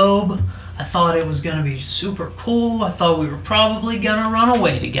Lisa Loeb. I thought it was going to be super cool. I thought we were probably going to run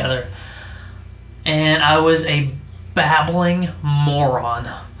away together. And I was a babbling moron.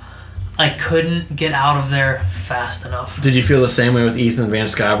 I couldn't get out of there fast enough. Did you feel the same way with Ethan Van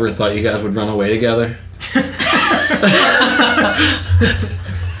Sciver? Thought you guys would run away together?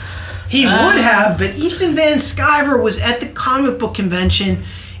 He would have, but Ethan Van Sciver was at the comic book convention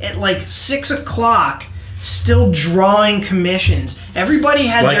at like 6 o'clock, still drawing commissions. Everybody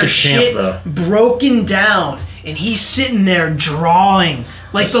had Like their a champ, shit though. broken down, and he's sitting there drawing.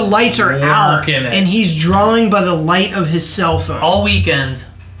 Like the lights are out, working it. and he's drawing by the light of his cell phone. All weekend,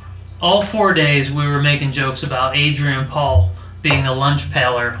 all 4 days, we were making jokes about Adrian Paul being the lunch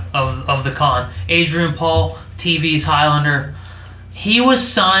paler of the con. Adrian Paul, TV's Highlander. He was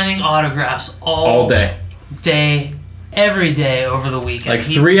signing autographs All day. every day over the weekend. Like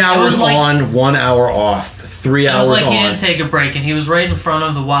 3 hours on, 1 hour off. 3 It hours was like on. he didn't take a break, and he was right in front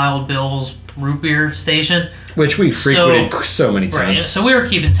of the Wild Bill's root beer station. Which we frequented so many Right, times. so we were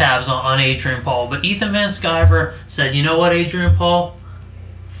keeping tabs on Adrian Paul, but Ethan Van Sciver said, "You know what, Adrian Paul?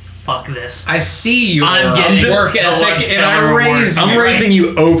 Fuck this. I see your I'm getting work the ethic, lunch and I pail raise reward. I'm you. raising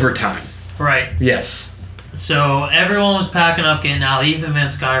you overtime. Right." Yes. So everyone was packing up, getting out. Ethan Van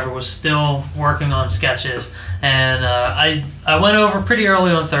Sciver was still working on sketches, and I went over pretty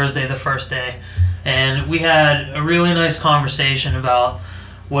early on Thursday, the first day, and we had a really nice conversation about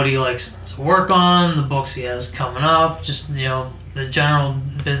what he likes to work on, the books he has coming up, just the general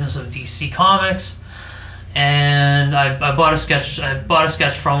business of DC Comics. And I bought a sketch. I bought a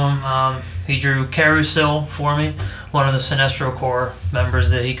sketch from him. He drew Carousel for me, one of the Sinestro Corps members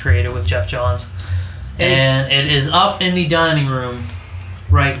that he created with Jeff Johns. And it is up in the dining room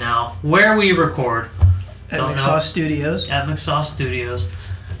right now, where we record at don't McSauce know. Studios. at McSauce Studios,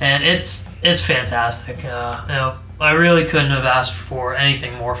 and it's fantastic. I really couldn't have asked for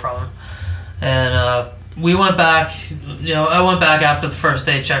anything more from him. And we went back. I went back after the first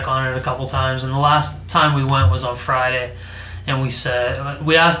day, check on it a couple times, and the last time we went was on Friday, and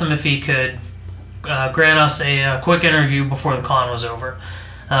we asked him if he could grant us a quick interview before the con was over.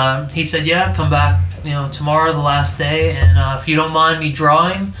 He said, "Yeah, come back, tomorrow, the last day, and if you don't mind me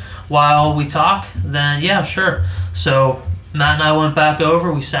drawing while we talk, then yeah, sure." So Matt and I went back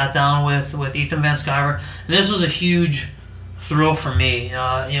over. We sat down with Ethan Van Sciver, and this was a huge thrill for me.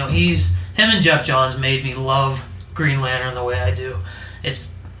 Him and Jeff Johns made me love Green Lantern the way I do.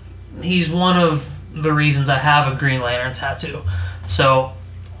 He's one of the reasons I have a Green Lantern tattoo. So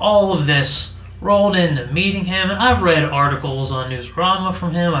all of this rolled into meeting him, and I've read articles on Newsarama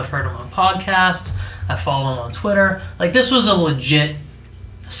from him. I've heard him on podcasts. I follow him on Twitter. Like, this was a legit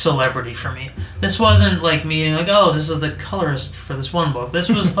celebrity for me. This wasn't like meeting like, oh, this is the colorist for this one book. This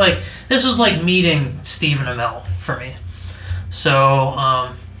was like meeting Stephen Amell for me. So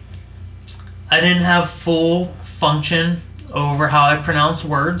I didn't have full function over how I pronounce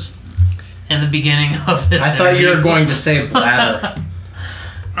words in the beginning of this. I thought you interview. were going to say bladder.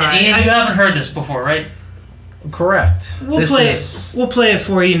 And Ian, you haven't heard this before, right? Correct. We'll play it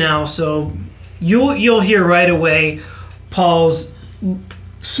for you now, so you'll hear right away Paul's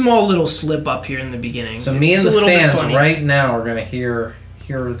small little slip up here in the beginning. So me and It's a the little bit fans funny. right now are going to hear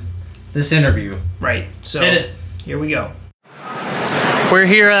this interview. Right. So Hit it. here we go. We're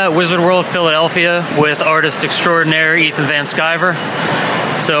here at Wizard World Philadelphia with artist extraordinaire Ethan Van Sciver.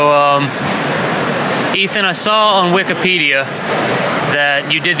 So, Ethan, I saw on Wikipedia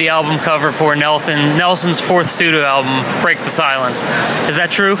that you did the album cover for Nelson's fourth studio album, Break the Silence. Is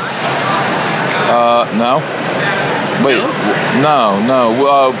that true? No. Wait, no.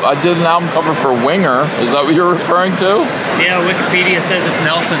 I did an album cover for Winger. Is that what you're referring to? Yeah, Wikipedia says it's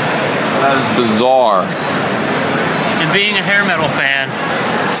Nelson. That is bizarre. And being a hair metal fan,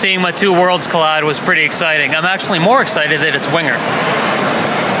 seeing my two worlds collide was pretty exciting. I'm actually more excited that it's Winger.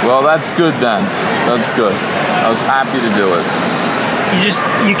 Well, that's good then. That's good. I was happy to do it.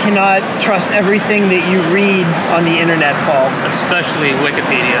 You cannot trust everything that you read on the internet, Paul. Especially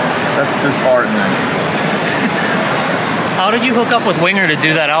Wikipedia. That's disheartening. How did you hook up with Winger to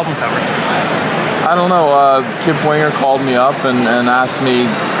do that album cover? I don't know. Kip Winger called me up and asked me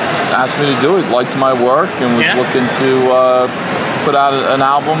to do it. Liked my work and was looking to put out an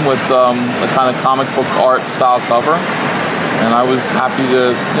album with a kind of comic book art style cover. And I was happy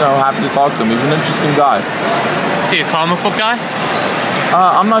to talk to him. He's an interesting guy. Is he a comic book guy?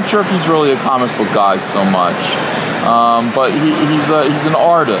 I'm not sure if he's really a comic book guy so much, but he's an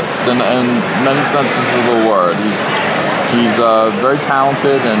artist in many senses of the word. He's very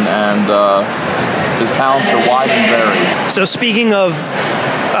talented and his talents are wide and varied. So speaking of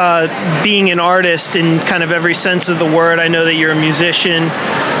being an artist in kind of every sense of the word, I know that you're a musician.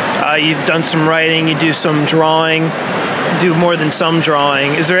 You've done some writing. You do some drawing. Do more than some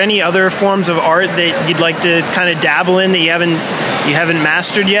drawing. Is there any other forms of art that you'd like to kind of dabble in that you haven't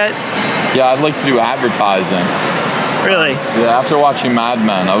mastered yet? Yeah, I'd like to do advertising. Really? Yeah, after watching Mad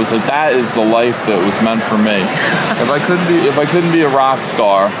Men, I was like, that is the life that was meant for me. If I couldn't be a rock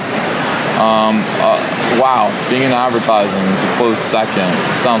star, Wow, being in advertising is a close second.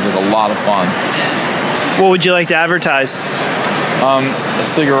 It sounds like a lot of fun. What would you like to advertise?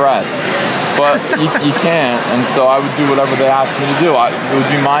 Cigarettes, but you can't, and so I would do whatever they asked me to do. It would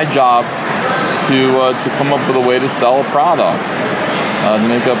be my job to come up with a way to sell a product, to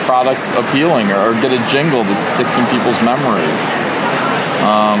make a product appealing, or get a jingle that sticks in people's memories.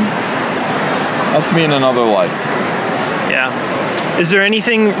 That's me in another life. Yeah. Is there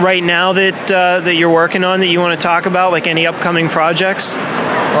anything right now that you're working on that you want to talk about, like any upcoming projects?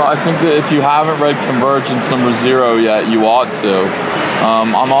 Well, I think that if you haven't read Convergence #0 yet, you ought to.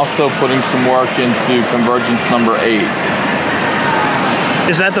 I'm also putting some work into Convergence #8.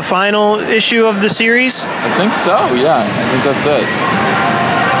 Is that the final issue of the series? I think so, yeah. I think that's it.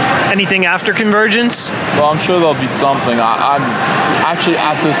 Anything after Convergence? Well, I'm sure there'll be something. I'm actually,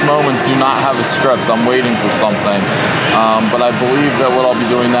 at this moment, do not have a script. I'm waiting for something. But I believe that what I'll be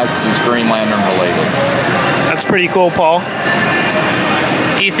doing next is Green Lantern related. That's pretty cool, Paul.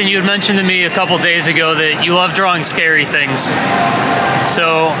 Ethan, you had mentioned to me a couple days ago that you love drawing scary things.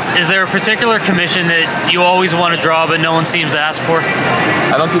 So, is there a particular commission that you always want to draw but no one seems to ask for?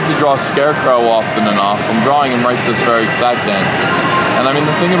 I don't get to draw Scarecrow often enough. I'm drawing him right this very second. And I mean,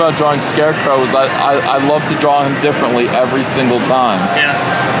 the thing about drawing Scarecrow is I love to draw him differently every single time. Yeah.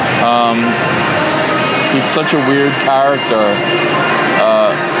 He's such a weird character.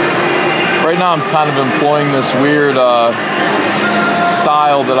 Right now I'm kind of employing this weird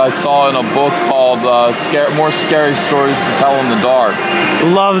style that I saw in a book called More Scary Stories to Tell in the Dark.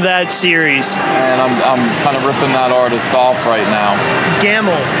 Love that series. And I'm kind of ripping that artist off right now.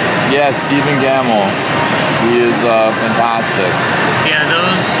 Gamble. Yeah, Stephen Gamble. He is fantastic. Yeah, the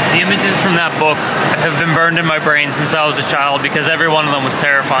images from that book have been burned in my brain since I was a child because every one of them was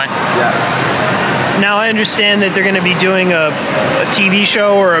terrifying. Yes. Now I understand that they're going to be doing a TV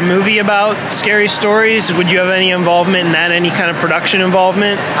show or a movie about scary stories. Would you have any involvement in that? Any kind of production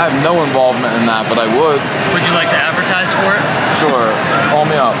involvement? I have no involvement in that, but I would. Would you like to advertise for it? Sure. Call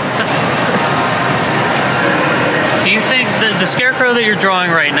me up. Do you think the Scarecrow that you're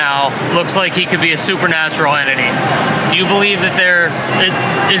drawing right now looks like he could be a supernatural entity? Do you believe that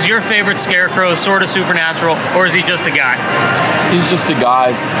is your favorite Scarecrow sort of supernatural, or is he just a guy? He's just a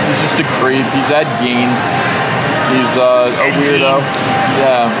guy. He's just a creep. He's Ed Gein. He's a weirdo.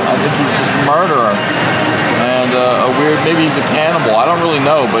 Yeah, I think he's just a murderer. And a weird, maybe he's a cannibal. I don't really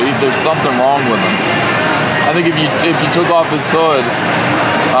know, but there's something wrong with him. I think if you took off his hood,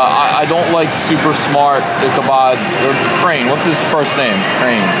 I don't like super smart Ichabod or Crane. What's his first name?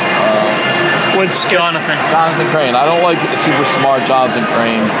 Crane. What's Jonathan? Jonathan Crane. I don't like super smart Jonathan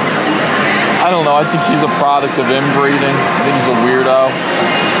Crane. I don't know. I think he's a product of inbreeding. I think he's a weirdo.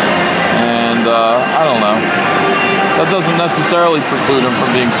 And I don't know. That doesn't necessarily preclude him from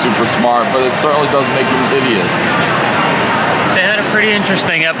being super smart, but it certainly does make him hideous. They had a pretty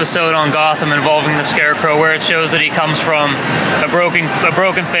interesting episode on Gotham involving the Scarecrow where it shows that he comes from a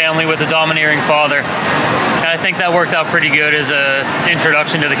broken family with a domineering father. And I think that worked out pretty good as an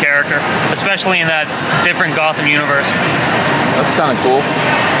introduction to the character, especially in that different Gotham universe. That's kind of cool.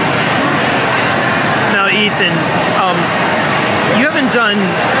 Now, Ethan, you haven't done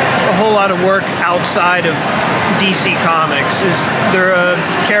a whole lot of work outside of DC Comics. Is there a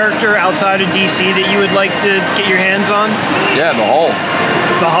character outside of DC that you would like to get your hands on? Yeah, the Hulk.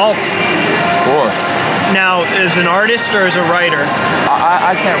 The Hulk. Of course. Now, as an artist or as a writer?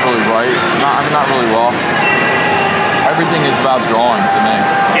 I can't really write. I'm not really well. Everything is about drawing to me.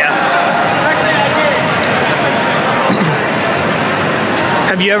 Yeah.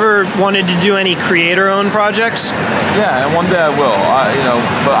 Have you ever wanted to do any creator-owned projects? Yeah, and one day I will.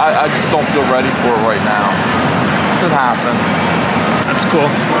 But I just don't feel ready for it right now. Could happen. That's cool.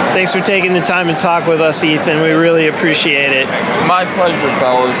 Thanks for taking the time to talk with us, Ethan. We really appreciate it. My pleasure,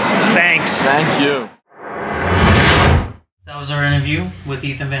 fellas. Thanks. Thank you. That was our interview with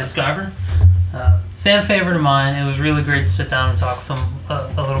Ethan Van Sciver. Fan favorite of mine. It was really great to sit down and talk with him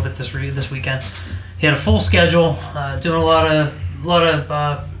a little bit this weekend. He had a full schedule, doing a lot of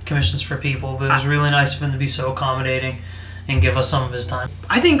commissions for people, but it was really nice of him to be so accommodating and give us some of his time.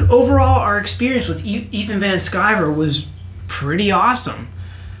 I think overall our experience with Ethan Van Sciver was pretty awesome.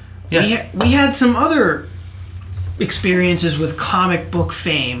 Yeah. We had some other experiences with comic book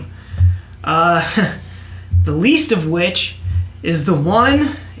fame. The least of which is the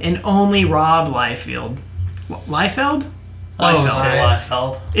one and only Rob Liefeld. Liefeld? I always say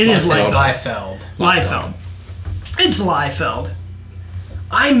Liefeld. It is Liefeld. Liefeld. It's Liefeld.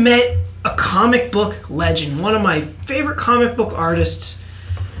 I met a comic book legend, one of my favorite comic book artists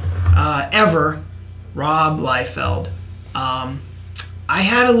ever, Rob Liefeld. I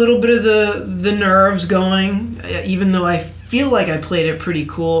had a little bit of the nerves going, even though I feel like I played it pretty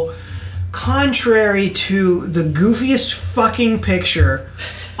cool. Contrary to the goofiest fucking picture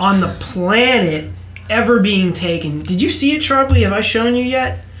on the planet ever being taken. Did you see it, Sharply? Have I shown you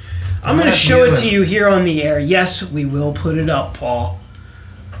yet? I'm going to show it to you here on the air. Yes, we will put it up, Paul.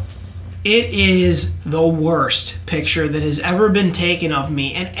 It is the worst picture that has ever been taken of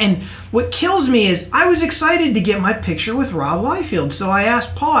me. And what kills me is I was excited to get my picture with Rob Liefeld. So I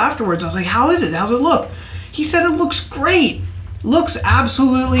asked Paul afterwards, I was like, how is it? How's it look? He said it looks great. Looks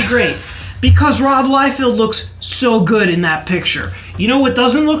absolutely great. Because Rob Liefeld looks so good in that picture. You know what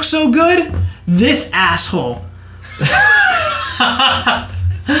doesn't look so good? This asshole.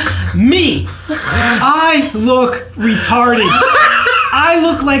 Me. I look retarded. I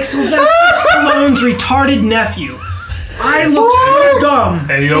look like Sylvester Stallone's retarded nephew. I look so dumb.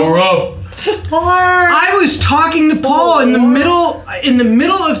 Hey, yo, Rob. I was talking to Paul in the middle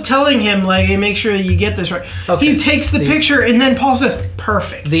of telling him, like, hey, make sure you get this right. Okay. He takes the picture and then Paul says,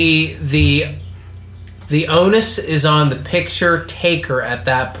 perfect. The onus is on the picture taker at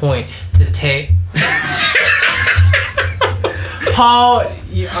that point to take. Paul,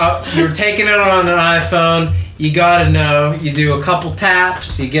 you're taking it on an iPhone. You gotta know. You do a couple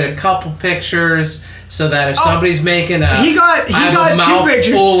taps. You get a couple pictures, so that if somebody's making a he got two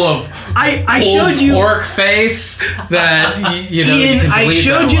pictures full of I showed you pork face that you know. Ian, you can I delete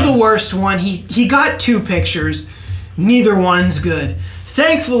showed that you the one. worst one. He got two pictures. Neither one's good.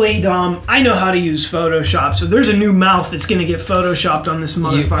 Thankfully, Dom, I know how to use Photoshop, so there's a new mouth that's going to get Photoshopped on this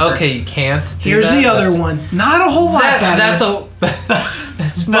motherfucker. You can't. Here's the other one. Not a whole lot better.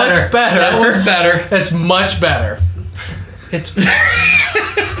 That's much better. That worked better. It's much better. It's.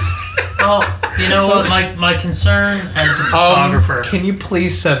 Well, you know what? My concern as the photographer, Can you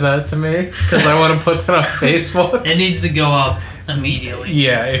please send that to me? Because I want to put that on Facebook. it needs to go up immediately.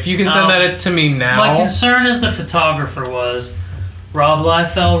 Yeah, if you can send that to me now. My concern as the photographer was Rob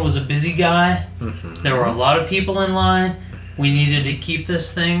Liefeld was a busy guy. Mm-hmm. There were a lot of people in line. We needed to keep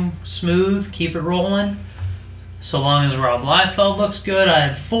this thing smooth, keep it rolling. So long as Rob Liefeld looks good, I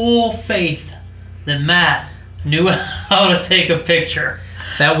had full faith that Matt knew how to take a picture.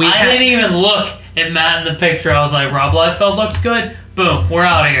 I didn't even look at Matt in the picture. I was like, Rob Liefeld looks good. Boom, we're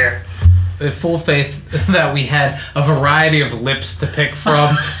out of here. With full faith that we had a variety of lips to pick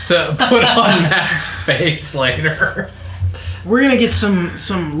from to put on Matt's face later. We're going to get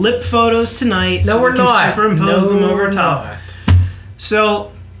some lip photos tonight. No, so we're we can not. superimpose them over we're top. not.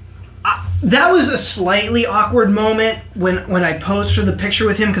 So that was a slightly awkward moment when I posed for the picture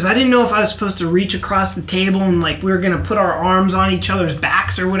with him, because I didn't know if I was supposed to reach across the table and like we were gonna put our arms on each other's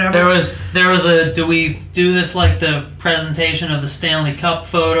backs or whatever. There was a do we do this like the presentation of the Stanley Cup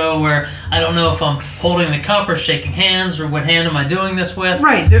photo where I don't know if I'm holding the cup or shaking hands or what hand am I doing this with?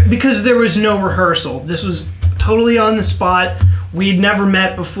 Right, because there was no rehearsal. This was totally on the spot. We'd never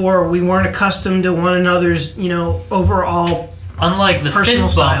met before. We weren't accustomed to one another's, overall. Unlike the Personal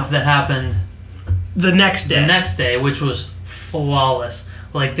fist style. bump that happened The next day, which was flawless.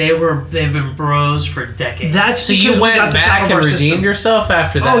 Like they've been bros for decades. That's So because you we went got this out back of and our redeemed system. yourself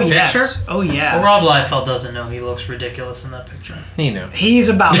after that Oh yes. picture? Oh yeah. Well, Rob Liefeld doesn't know he looks ridiculous in that picture. You know. He's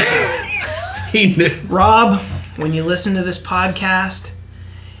about to. He knew. Rob, when you listen to this podcast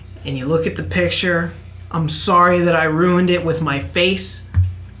and you look at the picture, I'm sorry that I ruined it with my face.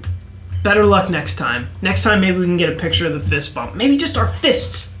 Better luck next time. Next time maybe we can get a picture of the fist bump. Maybe just our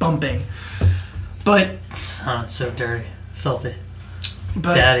fists bumping. But Sounds so dirty, filthy.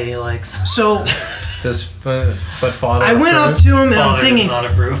 but Daddy likes. so But father. I went up approved? to him and Father I'm thinking, does not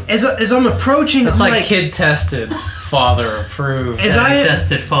approve. as I'm approaching, It's I'm like kid tested, father approved. As Daddy I-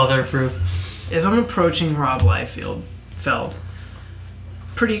 tested, father approved. as I'm approaching Rob Liefeld,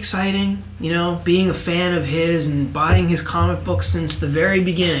 pretty exciting, being a fan of his and buying his comic books since the very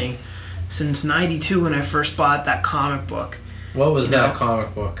beginning, since '92 when I first bought that comic book. What was that know.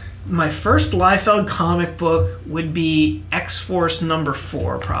 comic book? My first Liefeld comic book would be X-Force number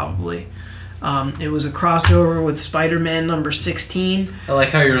 4, probably. It was a crossover with Spider-Man number 16. I like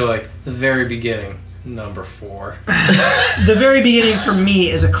how you're like the very beginning, number 4. The very beginning for me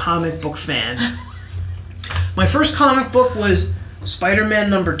as a comic book fan. My first comic book was Spider-Man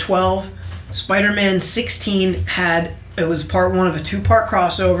number 12. Spider-Man 16 it was part 1 of a 2-part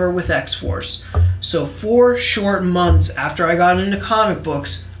crossover with X-Force. So 4 short months after I got into comic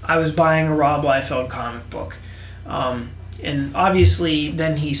books, I was buying a Rob Liefeld comic book. And obviously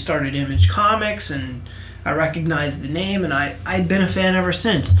then he started Image Comics and I recognized the name and I'd been a fan ever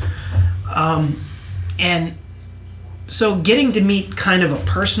since. And so getting to meet kind of a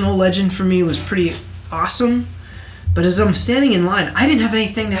personal legend for me was pretty awesome. But as I'm standing in line, I didn't have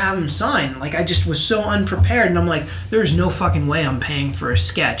anything to have him sign. Like, I just was so unprepared, and I'm like, there's no fucking way I'm paying for a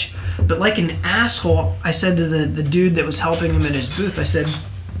sketch. But like an asshole, I said to the dude that was helping him at his booth, I said,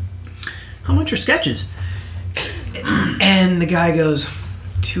 how much are sketches? And the guy goes,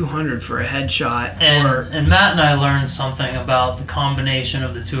 $200 for a headshot. And Matt and I learned something about the combination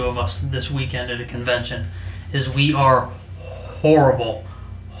of the two of us this weekend at a convention, is we are horrible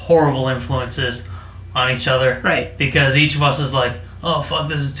influences on each other. Right. Because each of us is like, oh, fuck,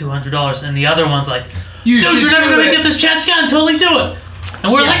 this is $200. And the other one's like, You dude, should you're never do going to it. get this chance. You got to totally do it.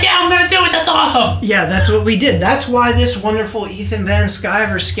 And we're like, yeah, I'm going to do it. That's awesome. Yeah, that's what we did. That's why this wonderful Ethan Van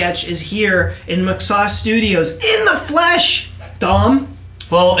Sciver sketch is here in McSauce Studios in the flesh, Dom.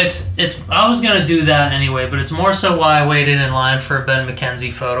 Well, it's. I was going to do that anyway, but it's more so why I waited in line for a Ben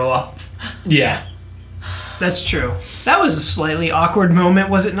McKenzie photo op. Yeah. That's true. That was a slightly awkward moment,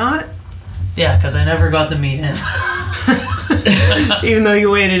 was it not? Yeah, because I never got to meet him. Even though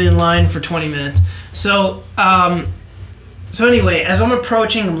you waited in line for 20 minutes. So anyway, as I'm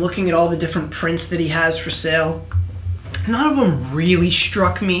approaching, I'm looking at all the different prints that he has for sale. None of them really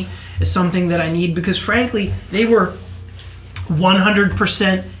struck me as something that I need because, frankly, they were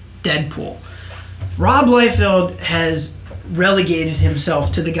 100% Deadpool. Rob Liefeld has relegated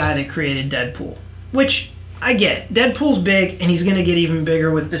himself to the guy that created Deadpool, which I get. Deadpool's big, and he's going to get even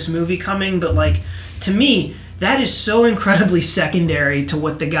bigger with this movie coming, but, like, to me, that is so incredibly secondary to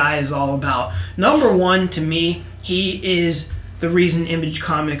what the guy is all about. Number one, to me, he is the reason Image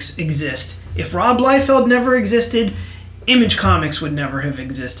Comics exist. If Rob Liefeld never existed, Image Comics would never have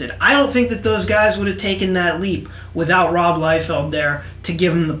existed. I don't think that those guys would have taken that leap without Rob Liefeld there to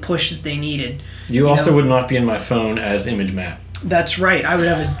give them the push that they needed. You also would not be in my phone as Image Matt. That's right. I would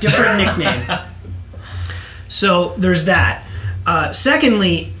have a different nickname. So there's that.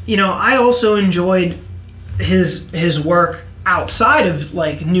 Secondly, I also enjoyed his work outside of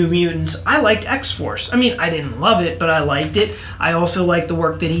like New Mutants. I liked X-Force. I mean, I didn't love it, but I liked it. I also liked the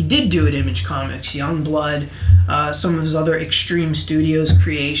work that he did do at Image Comics, Youngblood, some of his other Extreme Studios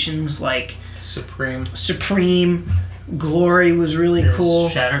creations like Supreme, Glory was really cool.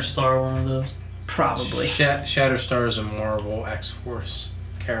 Shatterstar, one of those. Probably. Shatterstar is a Marvel X-Force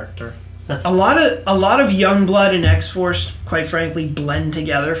character. That's A lot of Youngblood and X-Force, quite frankly, blend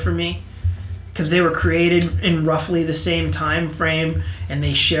together for me because they were created in roughly the same time frame and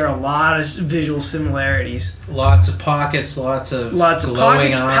they share a lot of visual similarities. Lots of pockets, lots of glowing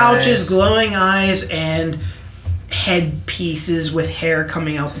pockets, eyes. pouches, glowing eyes, and head pieces with hair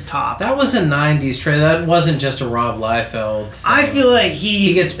coming out the top. That was a 90s trend. That wasn't just a Rob Liefeld thing. I feel like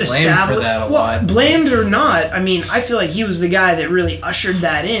he gets blamed for that a lot. Blamed or not, I mean, I feel like he was the guy that really ushered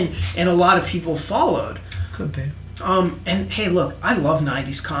that in, and a lot of people followed. Could be. And hey, look, I love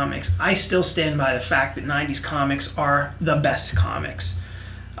 90s comics. I still stand by the fact that 90s comics are the best comics.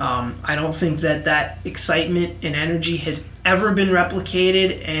 I don't think that excitement and energy has ever been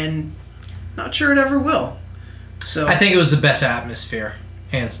replicated, and not sure it ever will. So I think it was the best atmosphere,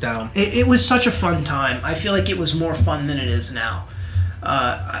 hands down. it was such a fun time. I feel like it was more fun than it is now.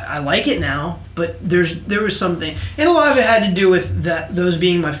 I like it now, but there was something, and a lot of it had to do with those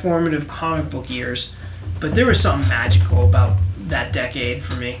being my formative comic book years. But there was something magical about that decade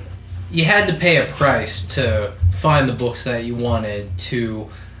for me. You had to pay a price to find the books that you wanted, to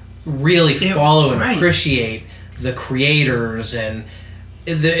really follow and right. appreciate the creators, and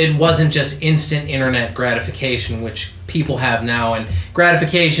it wasn't just instant internet gratification, which people have now, and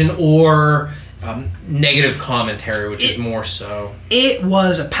gratification or negative commentary, which is more so. It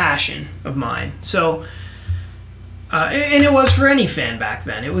was a passion of mine. So, and it was for any fan back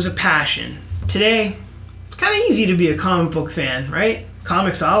then. It was a passion. Today, it's kind of easy to be a comic book fan, right?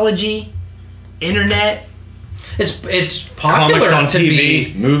 Comixology, internet. It's popular Comics on to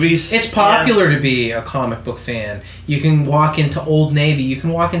TV, be movies. It's popular to be a comic book fan. You can walk into Old Navy, you can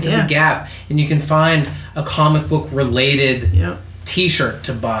walk into the Gap, and you can find a comic book related T-shirt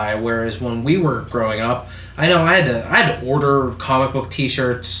to buy. Whereas when we were growing up, I know I had to order comic book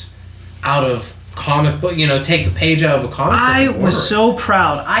T-shirts out of comic book. Take the page out of a comic book. I and was order it. so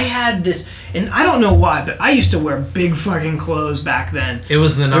proud. I had this, and I don't know why, but I used to wear big fucking clothes back then. It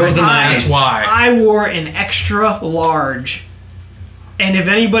was the 90s. That's why. I wore an extra large. And if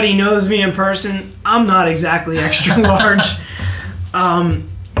anybody knows me in person, I'm not exactly extra large.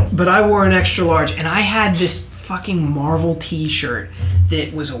 But I wore an extra large, and I had this fucking Marvel t-shirt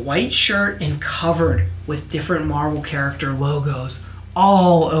that was a white shirt and covered with different Marvel character logos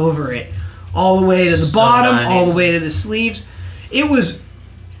all over it. All the way to the bottom, 90s. all the way to the sleeves. It was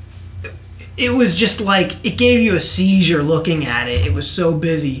just like, it gave you a seizure looking at it. It was so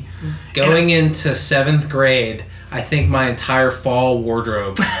busy. Going into 7th grade, I think my entire fall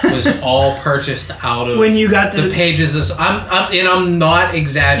wardrobe was all purchased out of When you got to the pages. I'm not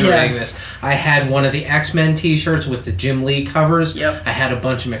exaggerating Yeah. this. I had one of the X-Men T-shirts with the Jim Lee covers. Yep. I had a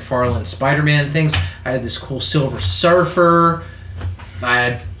bunch of McFarlane Spider-Man things. I had this cool Silver Surfer.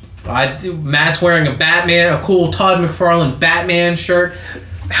 Matt's wearing a cool Todd McFarlane Batman shirt.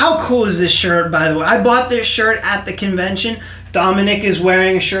 How cool is this shirt, by the way? I bought this shirt at the convention. Dominic is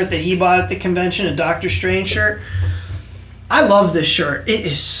wearing a shirt that he bought at the convention, a Doctor Strange shirt. I love this shirt. It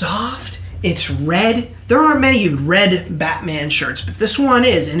is soft. It's red. There aren't many red Batman shirts, but this one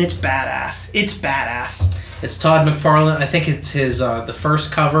is, and it's badass. It's badass. It's Todd McFarlane. I think it's his the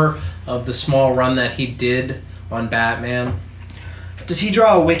first cover of the small run that he did on Batman. Does he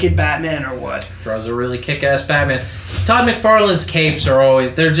draw a wicked Batman or what? Draws a really kick-ass Batman. Todd McFarlane's capes are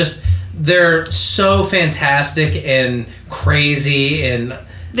always they're so fantastic and crazy, and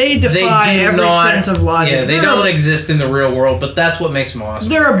They defy every sense of logic. Yeah, they don't exist in the real world, but that's what makes them awesome.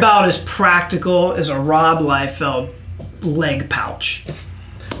 They're about as practical as a Rob Liefeld leg pouch.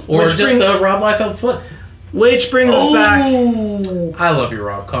 Or just a Rob Liefeld foot. Which brings us back. I love you,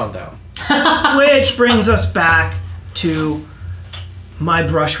 Rob. Calm down. Which brings us back to my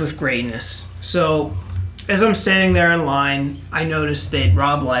brush with greatness. So, as I'm standing there in line, I noticed that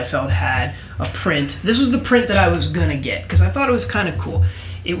Rob Liefeld had a print. This was the print that I was gonna get because I thought it was kind of cool.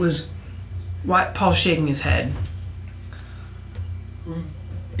 It was. Why Paul's shaking his head?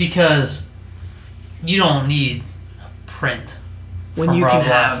 Because you don't need a print When from you Rob can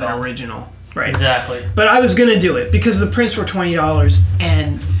have Liefeld. an original, right? Exactly. But I was gonna do it because the prints were $20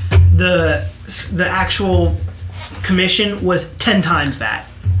 and the actual commission was 10 times that.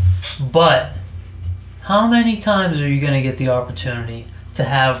 But how many times are you going to get the opportunity to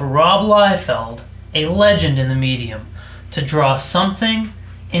have Rob Liefeld, a legend in the medium, to draw something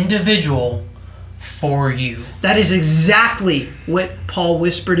individual for you? That is exactly what Paul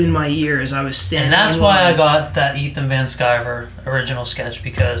whispered in my ear as I was standing. And that's in why I line. got that Ethan Van Sciver original sketch,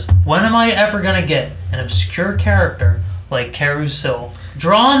 because when am I ever going to get an obscure character like Carousel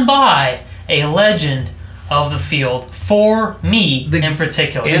drawn by a legend of the field for me in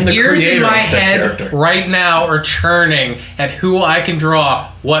particular? and the Ears in creator my of said head character. right now are churning at who I can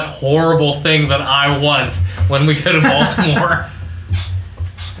draw. What horrible thing that I want when we go to Baltimore.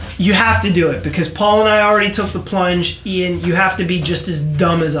 You have to do it because Paul and I already took the plunge. Ian, you have to be just as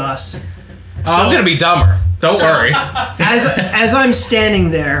dumb as us. I'm gonna be dumber. Don't worry. As I'm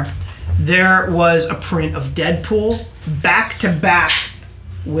standing there, there was a print of Deadpool back to back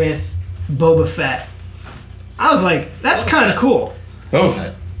with Boba Fett. I was like, that's kind of cool. Boba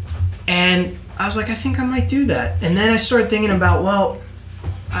Fett. And I was like, I think I might do that. And then I started thinking about, well,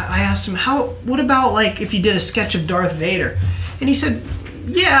 I asked him, what about like if you did a sketch of Darth Vader? And he said,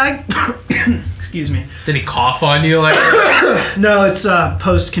 yeah, excuse me. Did he cough on you like No, it's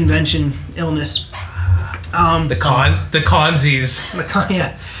post-convention illness. the consies?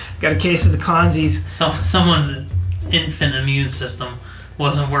 Yeah, got a case of the consies. Someone's infant immune system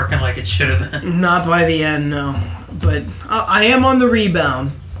wasn't working like it should have been. Not by the end, no. But I am on the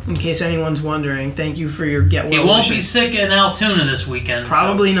rebound, in case anyone's wondering. Thank you for your get well He won't wishes. be sick in Altoona this weekend.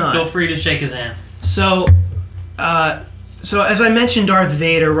 Probably so not. Feel free to shake his hand. So as I mentioned, Darth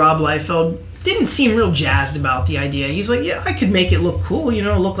Vader, Rob Liefeld didn't seem real jazzed about the idea. He's like, yeah, I could make it look cool,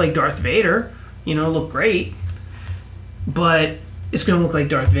 look like Darth Vader, look great. But it's gonna look like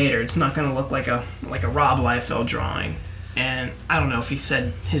Darth Vader. It's not gonna look like a Rob Liefeld drawing. And I don't know if he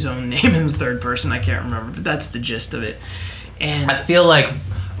said his own name in the third person. I can't remember, but that's the gist of it. And I feel like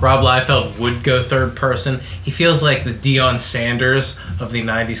Rob Liefeld would go third person. He feels like the Deion Sanders of the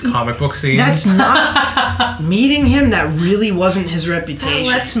 90s comic book scene. that's not meeting him. That really wasn't his that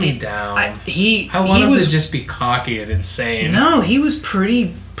reputation. lets me down. I want him was, to just be cocky and insane. No, he was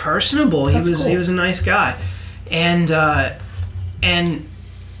pretty personable. He was a nice guy, and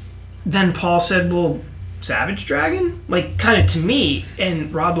then Paul said, "Well, Savage Dragon," like kind of to me,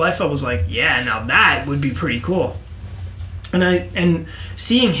 and Rob Liefeld was like, "Yeah, now that would be pretty cool." And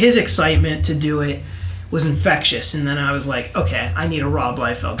seeing his excitement to do it was infectious, and then I was like, "Okay, I need a Rob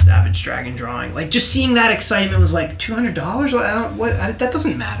Liefeld Savage Dragon drawing." Like just seeing that excitement was like $200. That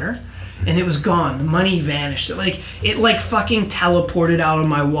doesn't matter. And it was gone. The money vanished. It fucking teleported out of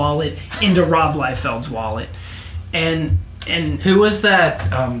my wallet into Rob Liefeld's wallet. And Who was that?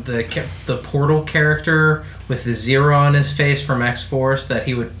 The Portal character with the zero on his face from X-Force that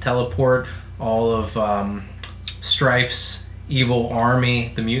he would teleport all of Strife's evil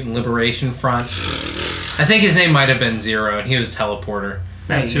army, the Mutant Liberation Front. I think his name might have been Zero, and he was a teleporter.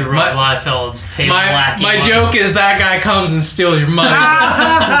 That's who My- Rob Liefeld's table lackey My was. joke is that guy comes and steals your money.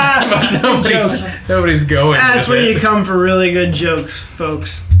 But nobody's going. That's with where it. you come for really good jokes,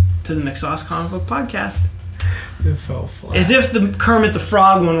 folks, to the McSauce Comic Book Podcast. It fell flat. As if the Kermit the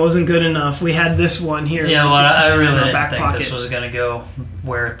Frog one wasn't good enough, we had this one here. Yeah, well, I really in our didn't back think pocket. this was going to go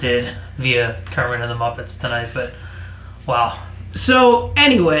where it did via Kermit and the Muppets tonight, but wow. So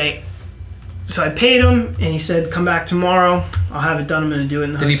anyway, so I paid him, and he said, "Come back tomorrow. I'll have it done. I'm going to do it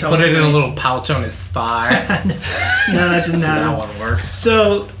in the Did he hotel." put it in a tonight." little pouch on his thigh? No, that didn't That happen. one worked.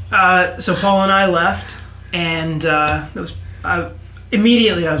 So, so Paul and I left, and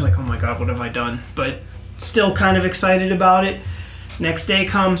immediately I was like, "Oh my God, what have I done?" But still kind of excited about it. Next day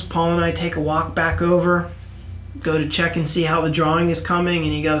comes, Paul and I take a walk back over, go to check and see how the drawing is coming,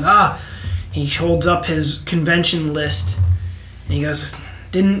 and he goes, he holds up his convention list, and he goes,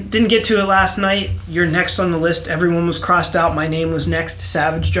 didn't get to it last night. You're next on the list. Everyone was crossed out. My name was next.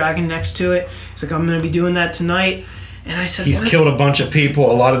 Savage Dragon next to it. He's like, I'm going to be doing that tonight. And I said, He's "What?" killed a bunch of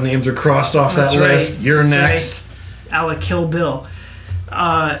people. A lot of names are crossed off That's that right. list. You're That's next. right. A la Kill Bill.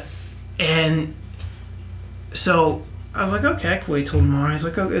 And so I was like, okay, I can wait till tomorrow. He's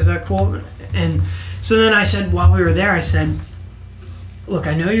like, oh, is that cool? And so then I said, while we were there, I said, look,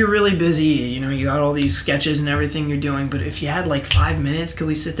 I know you're really busy. You know, you got all these sketches and everything you're doing, but if you had like 5 minutes, could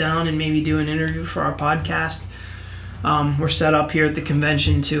we sit down and maybe do an interview for our podcast? We're set up here at the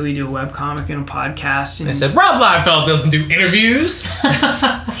convention too. We do a webcomic and a podcast. And I said, Rob Liefeld doesn't do interviews.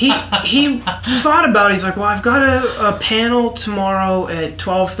 he thought about it. He's like, well, I've got a panel tomorrow at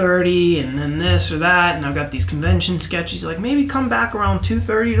 12:30 and then this or that, and I've got these convention sketches. He's like, maybe come back around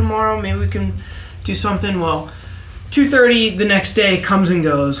 2:30 tomorrow. Maybe we can do something. Well, 2:30 the next day comes and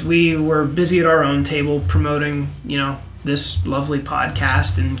goes. We were busy at our own table promoting, this lovely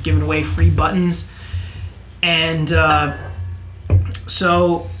podcast and giving away free buttons. And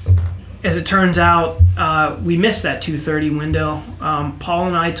so, as it turns out, we missed that 2:30 window. Paul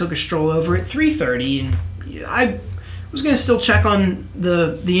and I took a stroll over at 3:30, and I was going to still check on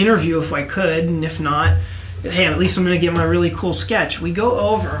the interview if I could, and if not, hey, at least I'm going to get my really cool sketch. We go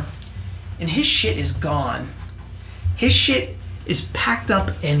over, and his shit is gone. His shit is packed up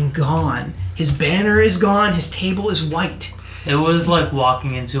and gone. His banner is gone. His table is white. It was like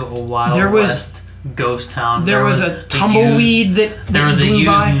walking into a Wild There was- West ghost town. There was a tumbleweed that There was a blew used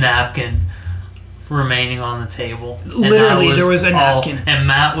by. napkin remaining on the table. And Literally, that there was a all- napkin. And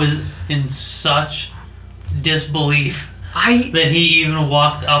Matt was in such disbelief I that he even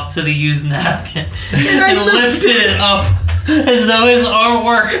walked up to the used napkin I and lifted it up as though his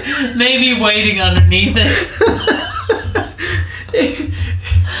artwork may be waiting underneath it.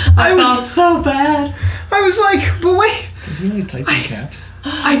 I felt so bad. I was like, but wait, Does he only type in caps?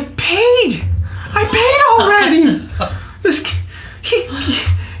 I paid already. This he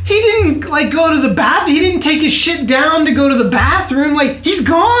didn't like go to the bath. He didn't take his shit down to go to the bathroom. Like, he's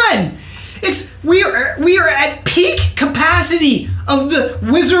gone. We are at peak capacity of the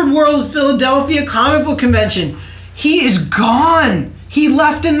Wizard World Philadelphia Comic Book Convention. He is gone. He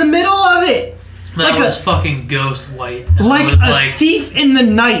left in the middle of it. That Like was a- fucking ghost white. And Like it was a thief in the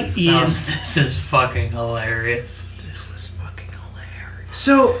night, Ian. this is fucking hilarious. This is fucking hilarious.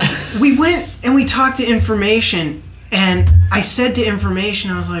 So we went and we talked to Information, and I said to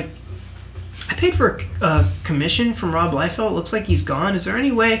Information, I was like, I paid for a commission from Rob Liefeld. It looks like he's gone. Is there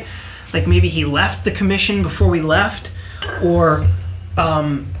any way, like maybe he left the commission before we left, or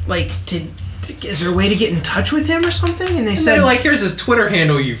is there a way to get in touch with him or something? And they And said, they're like, here's his Twitter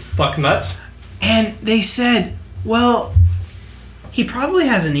handle, you fucknut. and they said, well, he probably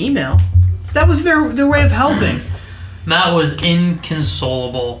has an email. That was their way of helping. Matt was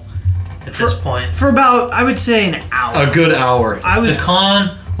inconsolable at this point. For about, I would say, an hour. A good hour. I was The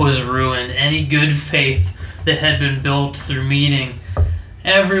con was ruined. Any good faith that had been built through meeting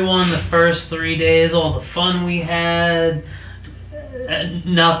everyone the first 3 days, all the fun we had,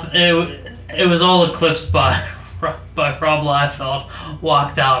 nothing. It was all eclipsed by Rob Liefeld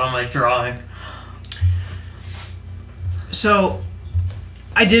walked out on my drawing. So,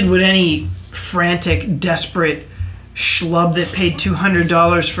 I did what any frantic, desperate schlub that paid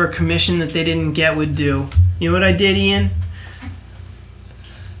 $200 for a commission that they didn't get would do. You know what I did, Ian?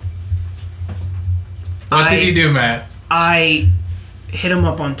 What did you do, Matt? I hit him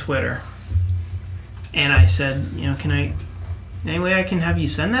up on Twitter, and I said, any way I can have you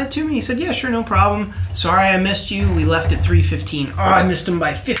send that to me? He said, yeah, sure, no problem. Sorry I missed you. We left at 3:15. Oh, I missed him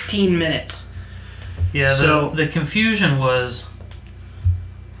by 15 minutes. Yeah, So- the confusion was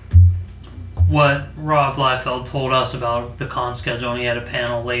what Rob Liefeld told us about the con schedule, and he had a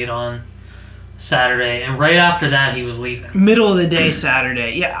panel late on Saturday, and right after that he was leaving. Middle of the day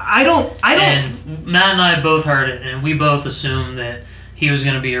Saturday. Yeah, I don't. And Matt and I both heard it, and we both assumed that he was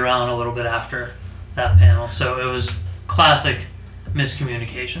going to be around a little bit after that panel. So it was classic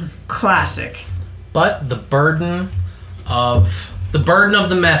miscommunication. Classic. But the burden of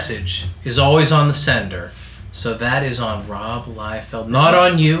the message is always on the sender. So that is on Rob Liefeld, not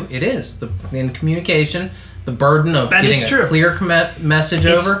on you. It is in communication. The burden of That getting is true. a clear message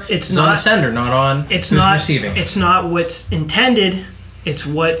over it's is not on the sender, not on It's who's not receiving. It's not what's intended. It's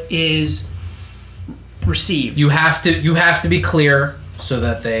what is received. You have to be clear so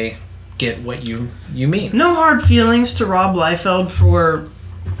that they get what you mean. No hard feelings to Rob Liefeld for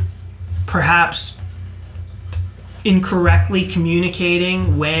perhaps incorrectly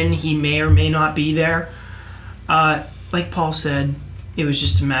communicating when he may or may not be there. Like Paul said, it was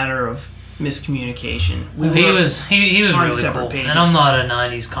just a matter of miscommunication. He was on really separate cool. pages. And I'm not a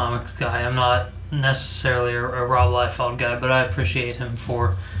 90s comics guy. I'm not necessarily a Rob Liefeld guy, but I appreciate him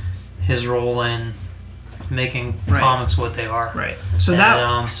for his role in making Right. comics what they are. Right. So And,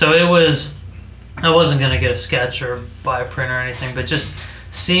 that so it was. I wasn't gonna get a sketch or buy a print or anything, but just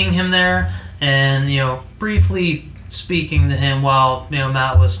seeing him there and briefly speaking to him while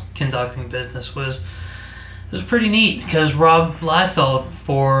Matt was conducting business was pretty neat, because Rob Liefeld,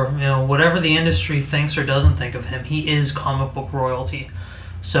 for whatever the industry thinks or doesn't think of him, he is comic book royalty.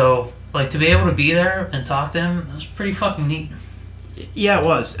 So to be able to be there and talk to him, it was pretty fucking neat. Yeah, it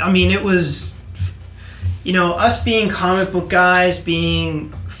was. I mean, it was, us being comic book guys,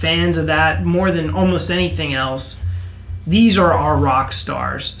 being fans of that more than almost anything else, these are our rock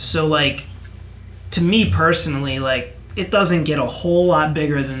stars. So, to me personally, it doesn't get a whole lot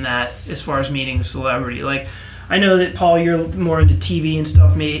bigger than that as far as meeting a celebrity. I know that, Paul, you're more into TV and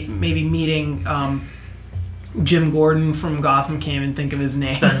stuff, maybe meeting Jim Gordon from Gotham, can't even think of his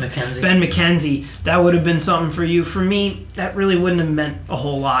name. Ben McKenzie. Ben McKenzie. That would have been something for you. For me, that really wouldn't have meant a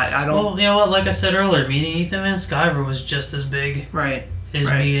whole lot. I don't... Well, you know what? Like I said earlier, meeting Ethan Van Sciver was just as big Right. as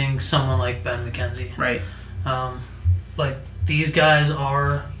Right. meeting someone like Ben McKenzie. Right. These guys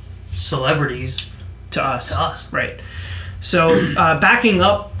are celebrities To us. to us. Right. So, backing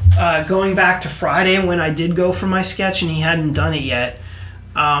up, going back to Friday when I did go for my sketch and he hadn't done it yet,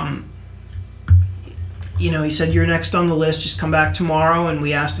 he said, "You're next on the list, just come back tomorrow." And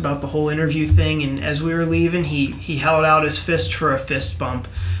we asked about the whole interview thing, and as we were leaving, he held out his fist for a fist bump.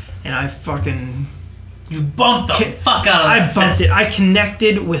 And I fucking... You bumped the fuck out of I that bumped fist. it. I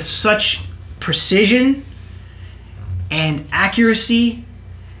connected with such precision and accuracy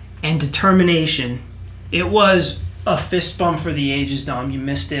and determination. It was a fist bump for the ages, Dom. You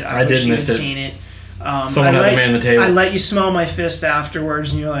missed it. I wish did you miss had it. seen it. Someone had to man the table. I let you smell my fist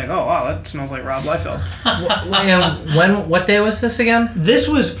afterwards, and you're like, "Oh wow, that smells like Rob Liefeld." What day was this again? This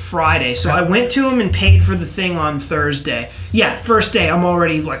was Friday, so I went to him and paid for the thing on Thursday. Yeah, first day, I'm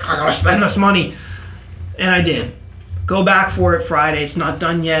already like, I gotta spend this money. And I did. Go back for it Friday. It's not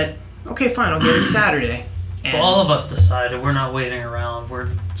done yet. Okay, fine, I'll get it Saturday. And Well, all of us decided we're not waiting around. We're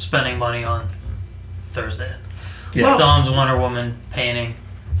spending money on Thursday. Yeah. Dom's Wonder Woman painting,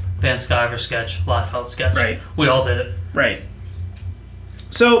 Van Sciver sketch, Liefeld sketch. Right. We all did it. Right.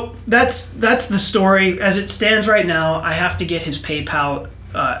 So that's the story. As it stands right now, I have to get his PayPal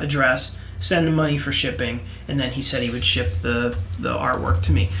address, send him money for shipping, and then he said he would ship the artwork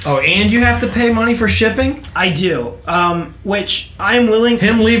to me. Oh, and you have to pay money for shipping? I do, which I'm willing to...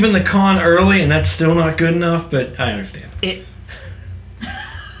 Him leaving the con early, and that's still not good enough, but I understand.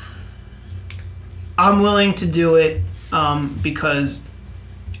 I'm willing to do it because,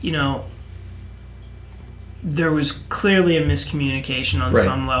 there was clearly a miscommunication on Right.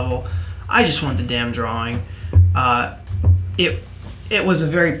 some level. I just want the damn drawing. It was a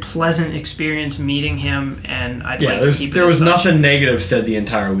very pleasant experience meeting him, and I'd like to keep it there was as such. nothing negative said the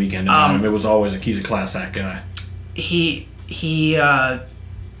entire weekend about Um, him. It was always he's a class act guy. He said,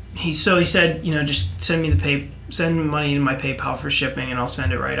 just send money to my PayPal for shipping, and I'll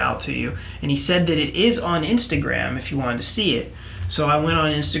send it right out to you. And he said that it is on Instagram if you wanted to see it. So I went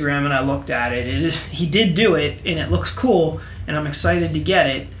on Instagram and I looked at it. He did do it, and it looks cool, and I'm excited to get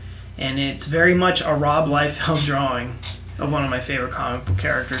it. And it's very much a Rob Liefeld drawing of one of my favorite comic book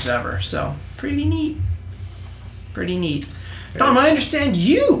characters ever. So pretty neat. Pretty neat. Tom, I understand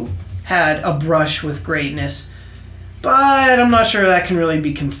you had a brush with greatness, but I'm not sure that can really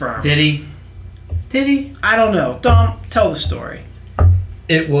be confirmed. Did he? Did he? I don't know. Dom, tell the story.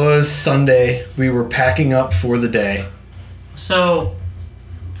 It was Sunday. We were packing up for the day. So,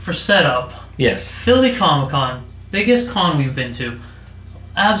 for setup, Yes. Philly Comic Con, biggest con we've been to,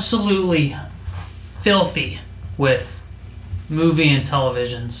 absolutely filthy with movie and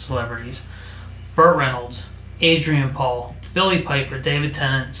television celebrities. Burt Reynolds, Adrian Paul, Billy Piper, David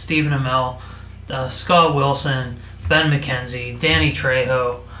Tennant, Stephen Amell, Scott Wilson, Ben McKenzie, Danny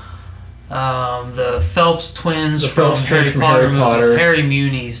Trejo, the Phelps twins from Harry Potter movies, Harry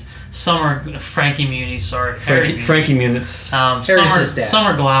Muniz, Frankie Muniz, Frankie Muniz.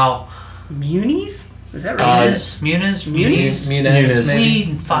 Summer Glau. Muniz? Is that right? Muniz.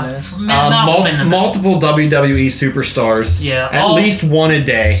 Multiple WWE superstars. Yeah. At least one a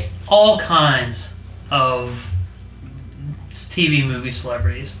day. All kinds of TV movie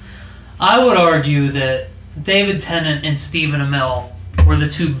celebrities. I would argue that David Tennant and Stephen Amell were the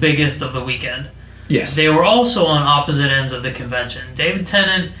two biggest of the weekend. Yes. They were also on opposite ends of the convention. David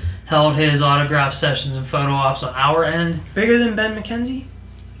Tennant held his autograph sessions and photo ops on our end. Bigger than Ben McKenzie?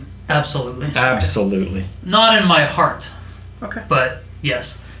 Absolutely. Not in my heart. Okay. But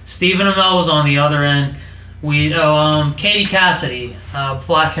yes. Stephen Amell was on the other end. Katie Cassidy,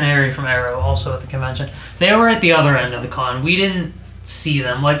 Black Canary from Arrow, also at the convention. They were at the other end of the con. We didn't see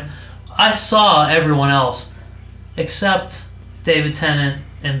them. Like, I saw everyone else except David Tennant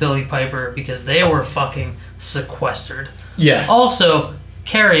and Billy Piper because they were fucking sequestered. Yeah. Also,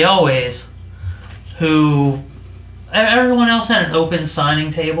 Carrie Elways, who everyone else had an open signing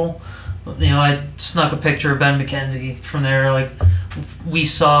table. You know, I snuck a picture of Ben McKenzie from there. Like, we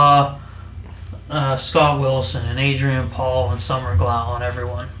saw Scott Wilson and Adrian Paul and Summer Glau and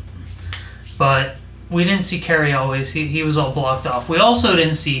everyone. But we didn't see Carrie Elways. He was all blocked off. We also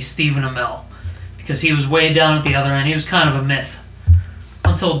didn't see Stephen Amell because he was way down at the other end. He was kind of a myth.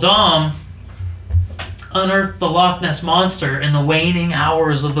 Until Dom unearthed the Loch Ness Monster in the waning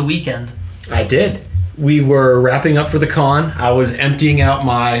hours of the weekend. I did. We were wrapping up for the con. I was emptying out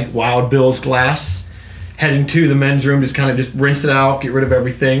my Wild Bill's glass, heading to the men's room, just rinse it out, get rid of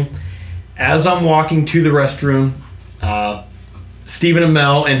everything. As I'm walking to the restroom, Stephen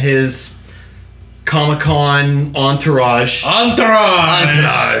Amell and his Comic-Con entourage.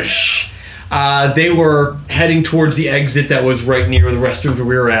 They were heading towards the exit that was right near the restrooms where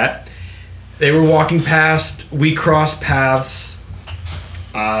we were at. They were walking past. We crossed paths.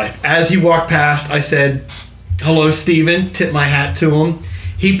 As he walked past, I said, "Hello, Stephen," tipped my hat to him.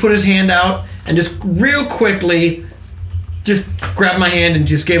 He put his hand out and just real quickly just grabbed my hand and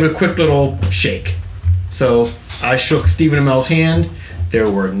just gave it a quick little shake. So I shook Stephen Amell's hand. There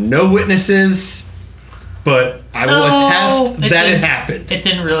were no witnesses, but I will attest that it happened. It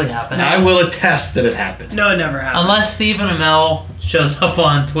didn't really happen. I will attest that it happened. No, it never happened. Unless Stephen Amell shows up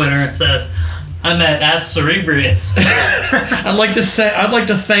on Twitter and says, "I met at Cerebrius." I'd like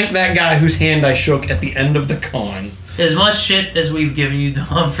to thank that guy whose hand I shook at the end of the con. As much shit as we've given you,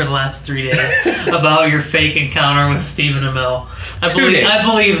 Dom, for the last 3 days about your fake encounter with Stephen Amell, I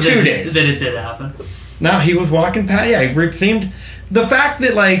believe that it did happen. No, he was walking past. Yeah, it seemed the fact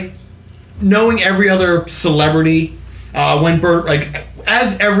that knowing every other celebrity,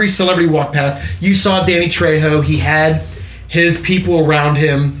 as every celebrity walked past, you saw Danny Trejo. He had his people around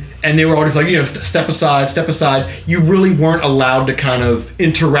him, and they were all just step aside. You really weren't allowed to kind of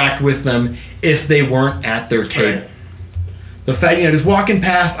interact with them if they weren't at their table. Right. The fact, just walking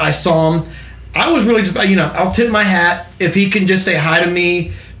past, I saw him. I was really just, I'll tip my hat. If he can just say hi to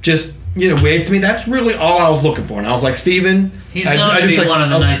me, just, wave to me, that's really all I was looking for. And I was like, Steven. He's known to be one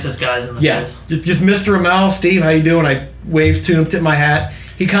of the nicest guys in the place. Just Mr. Amell, Steve, how you doing? I waved to him, tipped my hat.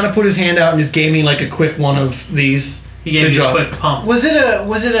 He kind of put his hand out and just gave me a quick one of these. He gave you a quick pump. Was it a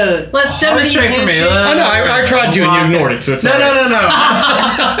Let's demonstrate for me. I tried to and you ignored it, so it's No.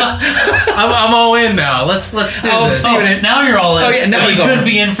 I'm all in now. Let's do this. Now you're all in. Oh, yeah, now you could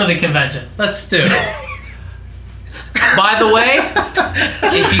be in for the convention. Let's do it. By the way,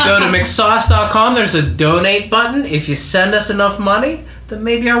 if you go to McSauce.com, there's a donate button. If you send us enough money, then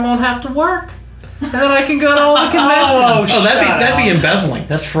maybe I won't have to work. And then I can go to all the conventions. That'd be embezzling.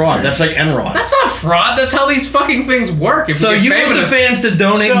 That's fraud. That's like Enron. That's not fraud. That's how these fucking things work. So you want the fans to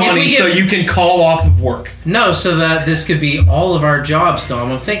donate money so you can call off of work? No, so that this could be all of our jobs,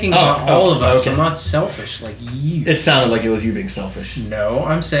 Dom. I'm thinking about all of us. Okay. I'm not selfish like you. It sounded like it was you being selfish. No,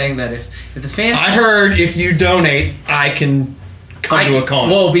 I'm saying that if the fans... I heard if you donate, I can come to a con.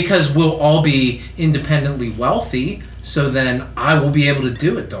 Well, because we'll all be independently wealthy, so then I will be able to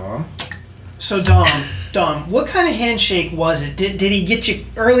do it, Dom. So Dom, what kind of handshake was it? Did he get you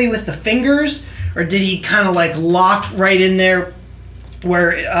early with the fingers, or did he kind of lock right in there,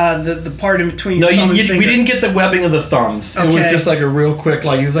 where the part in between? No, we didn't get the webbing of the thumbs. Okay. It was just a real quick,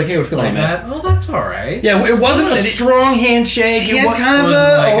 he was like, "Hey, what's going on, man?" Oh, that's all right. Yeah, it wasn't a strong handshake. It was kind of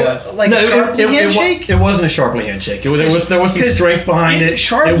a Sharpley handshake. It wasn't a Sharpley handshake. There was some strength behind it.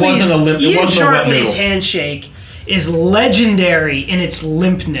 Sharpley's handshake is legendary in its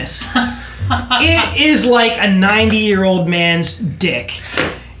limpness. It is like a 90-year-old man's dick.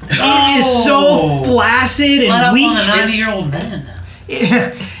 It is so flaccid Let and up weak. on a 90-year-old man.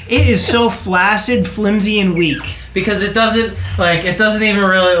 It is so flaccid, flimsy, and weak. Because it doesn't even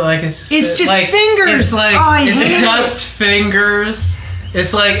really like it's just like, fingers. It's like Oh, I it's hate it. just fingers.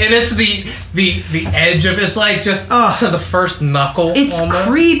 It's like, and it's the edge of it's like just Ugh. to the first knuckle. It's almost.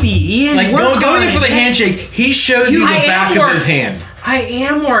 creepy. Ian, Like work going on in it. for the handshake, he shows you the I am back of work- his hand. I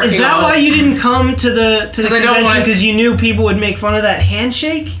am working. Is that on why it. you didn't come to the I don't convention? want- Because you knew people would make fun of that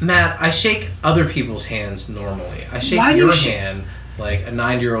handshake? Matt, I shake other people's hands normally. I shake Why do you your sh- hand like a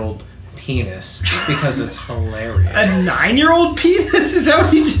 9-year-old penis because it's hilarious. A 9-year-old penis? Is that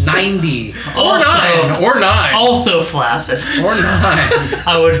what you just said? 90 or Also- 9 Also flaccid, or 9.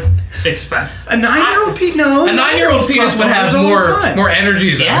 I would expect. A 9-year-old penis? No. A 9-year-old penis would have more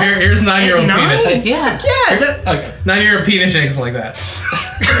energy though. Yeah. Here's a 9-year-old At penis. 9? Yeah. Yeah, that, Okay. 9-year-old penis shakes like that.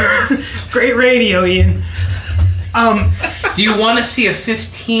 great radio, Ian. Do you want to see a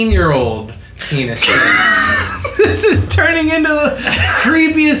 15-year-old penis shake? This is turning into the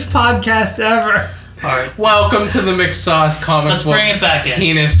creepiest podcast ever. All right. Welcome to the McSauce Comic Let's Book bring it back in.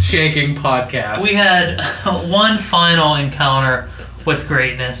 Penis Shaking Podcast. We had one final encounter with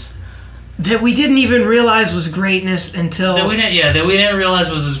greatness That we didn't even realize was greatness until... that we didn't realize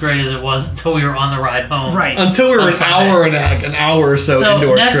was as great as it was until we were on the ride home. Right. Until we were On an Sunday. hour or so into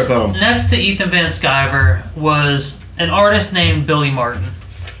our next, trip home. next to Ethan Van Sciver was an artist named Billy Martin.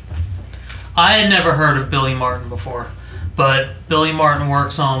 I had never heard of Billy Martin before, but Billy Martin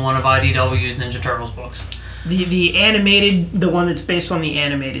works on one of IDW's Ninja Turtles books. The animated, the one that's based on the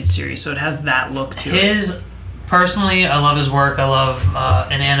animated series, so it has that look to it. Personally, I love his work. I love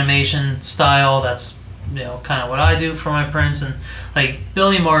an animation style. That's kind of what I do for my prints, and like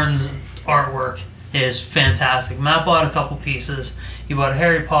Billy Martin's artwork is fantastic. Matt bought a couple pieces. He bought a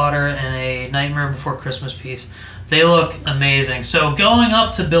Harry Potter and a Nightmare Before Christmas piece. They look amazing. So going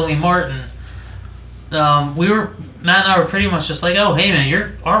up to Billy Martin, Matt and I were pretty much just like, oh, hey man,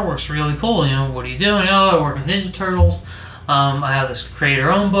 your artwork's really cool. What are you doing? Oh, I work with Ninja Turtles. I have this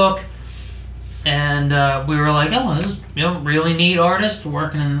creator-owned book. And we were like, oh, this is really neat artist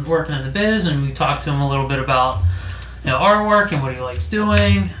working in the biz. And we talked to him a little bit about artwork and what he likes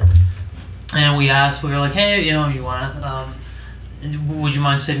doing. And we were like, hey, you want to, would you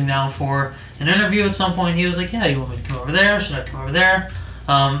mind sitting down for an interview at some point? He was like, yeah, you want me to come over there? Should I come over there?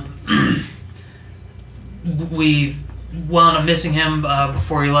 We wound up missing him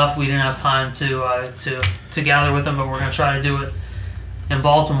before he left. We didn't have time to gather with him, but we're going to try to do it in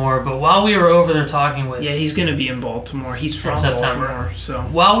Baltimore. But while we were over there talking with... Yeah, he's going to be in Baltimore. He's from September. Baltimore, so...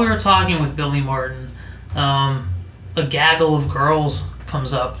 While we were talking with Billy Martin, a gaggle of girls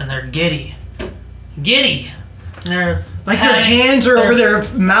comes up, and they're giddy. Giddy! And they're Like their hands are over their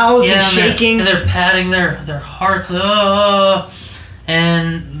mouths and shaking. And they're patting their hearts.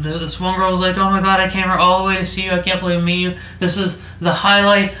 And this one girl was like, oh my god, I came here all the way to see you. I can't believe I met you. This is the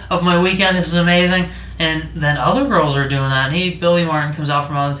highlight of my weekend. This is amazing. And then other girls are doing that. And Billy Martin comes out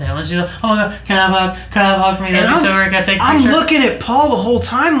from out the table. And she's like, oh my god, can I have a hug? Can I have a hug for me? That'd be so great. Can I take a picture? I'm looking at Paul the whole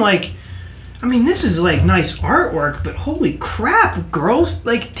time like, I mean, this is like nice artwork, but holy crap, girls,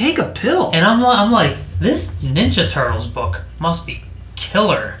 like, take a pill. And I'm like, this Ninja Turtles book must be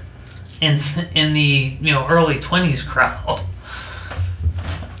killer in the early 20s crowd.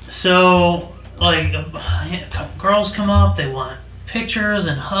 So like, a couple girls come up, they want pictures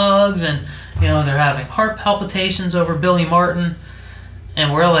and hugs, and they're having heart palpitations over Billy Martin,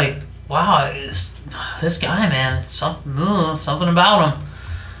 and we're like, wow, this guy, man, something about him.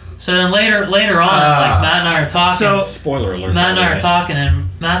 So then later on, like Matt and I are talking. So spoiler alert. Matt and I are talking, and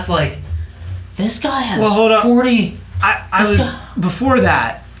Matt's like, this guy has hold up. 40. Before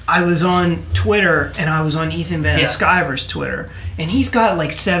that, I was on Twitter, and I was on Ethan Van Sciver's Twitter, and he's got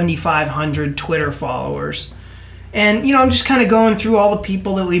like 7,500 Twitter followers. And, I'm just kind of going through all the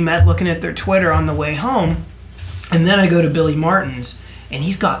people that we met looking at their Twitter on the way home. And then I go to Billy Martin's, and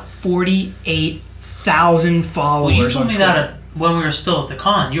he's got 48,000 followers. Well, you told on me Twitter. that when we were still at the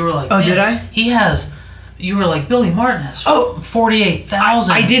con. You were like, Oh, did I? You were like, Billy Martin has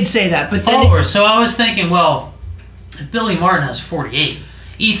 48,000 I did say that, but then followers. So I was thinking, well, if Billy Martin has 48,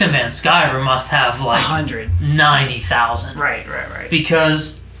 Ethan Van Sciver must have like 100. 90,000. Right.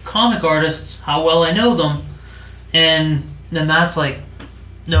 Because comic artists, how well I know them, and then Matt's like,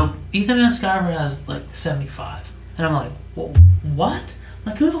 no, Ethan Van Sciver has like 75. And I'm like, well, what?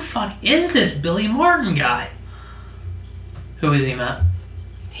 Like, who the fuck is this Billy Martin guy? Who is he, Matt?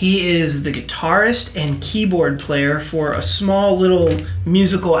 He is the guitarist and keyboard player for a small little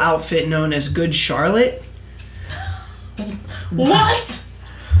musical outfit known as Good Charlotte. What?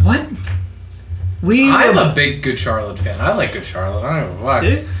 What? I'm a big Good Charlotte fan. I like Good Charlotte. I don't know why.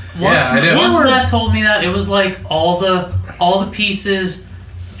 Dude? Once, I do. Once Matt told me that, it was like all the pieces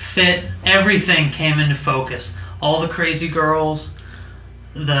fit. Everything came into focus. All the crazy girls,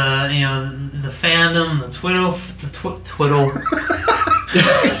 the fandom, the twiddle.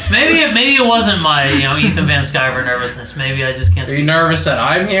 maybe it wasn't my Ethan Van Sciver nervousness. Maybe I just can't. Are you nervous that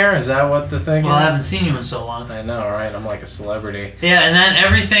I'm here? Is that what the thing Well, is? I haven't seen you in so long. I know, right? I'm like a celebrity. Yeah, and then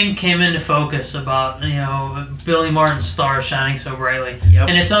everything came into focus about Billy Martin's star shining so brightly. Yep.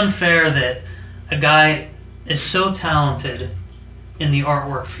 And it's unfair that a guy is so talented in the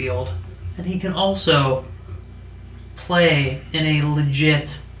artwork field, and he can also play in a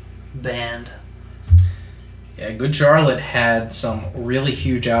legit band. Yeah, Good Charlotte had some really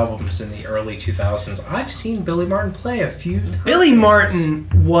huge albums in the early 2000s. I've seen Billy Martin play a few times. Billy Martin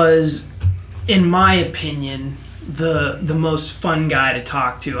was, in my opinion, the most fun guy to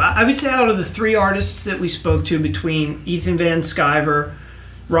talk to. I would say out of the three artists that we spoke to, between Ethan Van Sciver,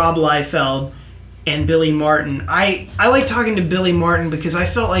 Rob Liefeld, and Billy Martin, I like talking to Billy Martin because I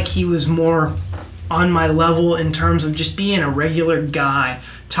felt like he was more on my level in terms of just being a regular guy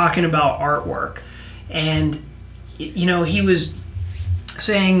talking about artwork. And he was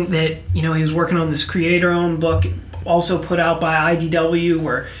saying that he was working on this creator-owned book, also put out by IDW,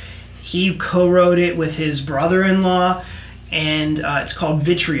 where he co-wrote it with his brother-in-law, and it's called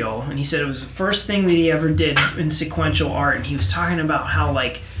Vitriol. And he said it was the first thing that he ever did in sequential art, and he was talking about how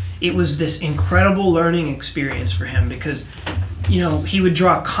it was this incredible learning experience for him because he would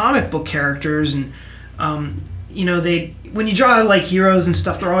draw comic book characters, and when you draw heroes and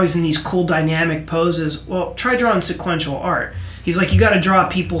stuff, they're always in these cool dynamic poses. Well, try drawing sequential art. He's like, you got to draw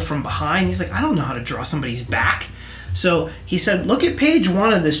people from behind. He's like, I don't know how to draw somebody's back. So he said, look at page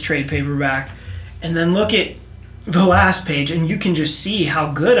 1 of this trade paperback, and then look at the last page, and you can just see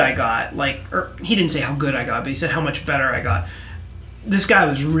how good I got. Or he didn't say how good I got, but he said how much better I got. This guy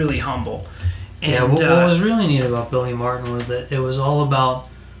was really humble. And, what was really neat about Billy Martin was that it was all about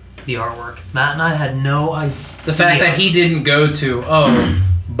the artwork. Matt and I had no idea. The fact that he didn't go to,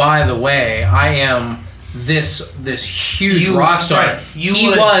 by the way, I am this huge rock star. Right. He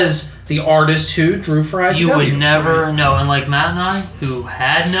was the artist who drew for IDW. You would never know. And like Matt and I, who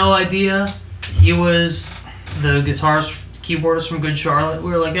had no idea he was the keyboardist from Good Charlotte,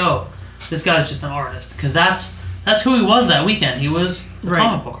 we were like, oh, this guy's just an artist. Because that's who he was that weekend. He was a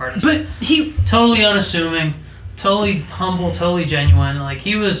comic book artist. But he... Totally unassuming, totally humble, totally genuine.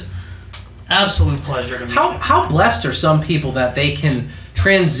 He was absolute pleasure to me. How blessed are some people that they can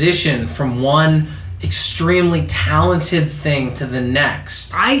transition from one extremely talented thing to the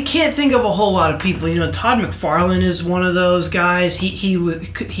next? I can't think of a whole lot of people. Todd McFarlane is one of those guys.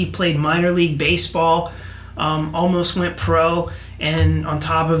 He played minor league baseball, almost went pro, and on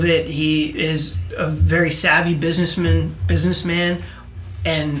top of it, he is a very savvy businessman,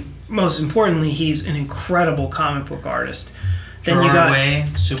 and most importantly, he's an incredible comic book artist. Gerard Way,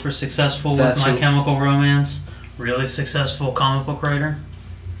 super successful with My Chemical Romance, really successful comic book writer.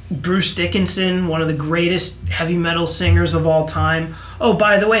 Bruce Dickinson, one of the greatest heavy metal singers of all time. Oh,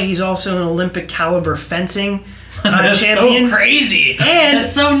 by the way, he's also an Olympic caliber fencing That's champion. So crazy. And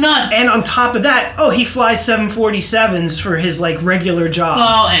that's so nuts. And on top of that, he flies 747s for his regular job.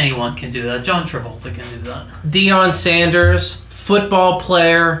 Well, anyone can do that. John Travolta can do that. Deion Sanders, football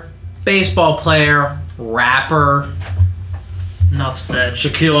player, baseball player, rapper. Enough said.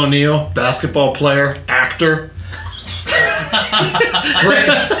 Shaquille O'Neal, basketball player, actor.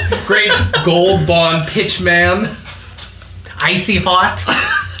 great gold bond pitchman. Icy hot.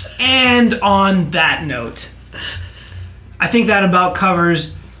 And on that note, I think that about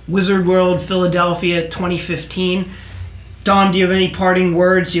covers Wizard World Philadelphia 2015. Dom, do you have any parting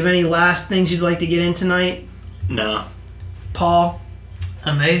words? Do you have any last things you'd like to get in tonight? No. Paul?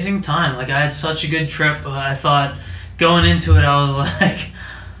 Amazing time. I had such a good trip. I thought going into it, I was like,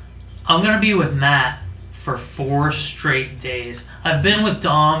 I'm going to be with Matt for 4 straight days. I've been with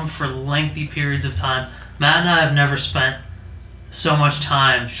Dom for lengthy periods of time. Matt and I have never spent so much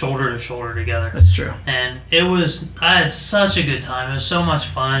time shoulder to shoulder together. That's true. And I had such a good time. It was so much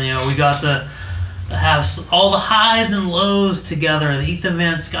fun. We got to have all the highs and lows together, the Ethan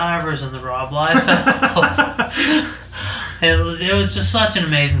Van Scivers and the Rob Liefelds. It was just such an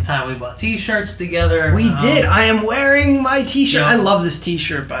amazing time. We bought T-shirts together. We did. I am wearing my T-shirt. Yeah. I love this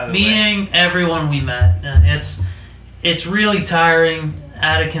T-shirt, by the way. Meeting everyone we met. It's really tiring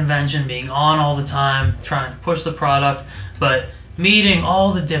at a convention, being on all the time, trying to push the product, but meeting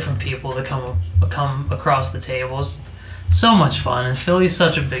all the different people that come across the tables. So much fun, and Philly's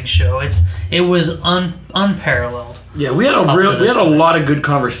such a big show. It was unparalleled. Yeah, we had Up to we this had a point. lot of good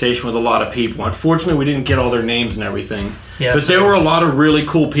conversation with a lot of people. Unfortunately, we didn't get all their names and everything. Yeah, but so- there were a lot of really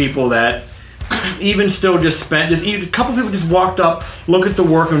cool people that even still even a couple people just walked up, look at the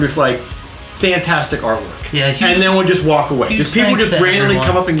work, and just like, fantastic artwork. Yeah, huge- and then would just walk away. huge Just people thanks just to randomly everyone.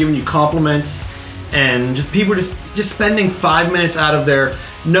 come up and giving you compliments, and just people just spending 5 minutes out of there,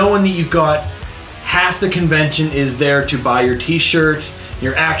 knowing that you've got half the convention is there to buy your T-shirts,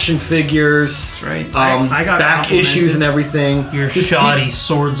 your action figures. That's right. I got back complimented. issues and everything. Your Just shoddy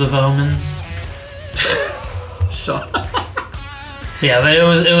Swords of Omens. Yeah, but it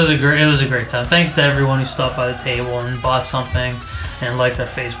was a great time. Thanks to everyone who stopped by the table and bought something and liked our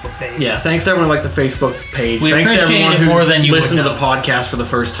Facebook page. Yeah, thanks to everyone who liked the Facebook page. We Thanks to appreciate everyone it more who than you listened would to the know. podcast for the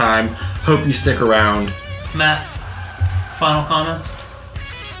first time. Hope you stick around. Matt, final comments?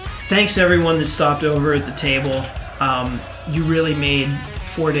 Thanks to everyone that stopped over at the table. You really made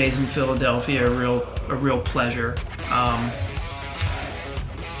 4 days in Philadelphia a real pleasure.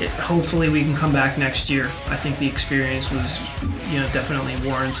 Hopefully we can come back next year. I think the experience was, definitely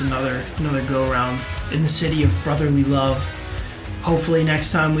warrants another go around in the city of brotherly love. Hopefully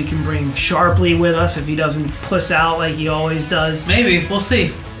next time we can bring Sharpley with us if he doesn't puss out like he always does. Maybe. We'll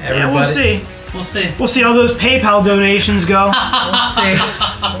see. Yeah, we'll see. We'll see. We'll see how those PayPal donations go.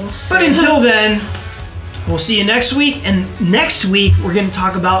 We'll see. But until then, we'll see you next week. And next week, we're going to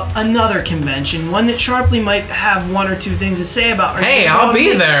talk about another convention, one that Sharpley might have one or two things to say about. Are Hey, you I'll gonna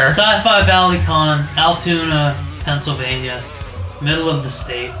be there. Sci-Fi Valley Con, Altoona, Pennsylvania, middle of the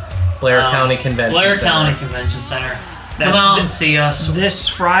state. Blair County Convention Blair Center. County Convention Center. Come That's out and this- see us. This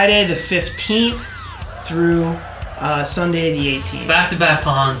Friday, the 15th, through Sunday, the 18th. Back-to-back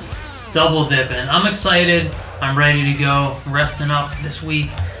cons, double dipping. I'm excited. I'm ready to go. Resting up this week.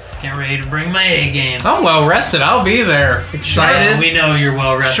 Getting ready to bring my A game. I'm well rested. I'll be there. Excited. We know you're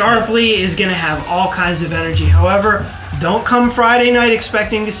well rested. Sharpley is going to have all kinds of energy. However, don't come Friday night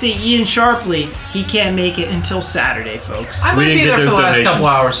expecting to see Ian Sharpley. He can't make it until Saturday, folks. I We might didn't be get there for those the last donations. couple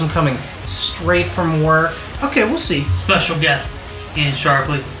hours. I'm coming straight from work. Okay, we'll see. Special guest, Ian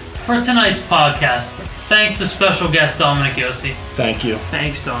Sharpley. For tonight's podcast, thanks to special guest Dominic Yossi. Thank you.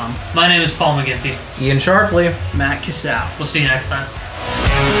 Thanks, Dom. My name is Paul McGinty. Ian Sharpley. Matt Casal. We'll see you next time.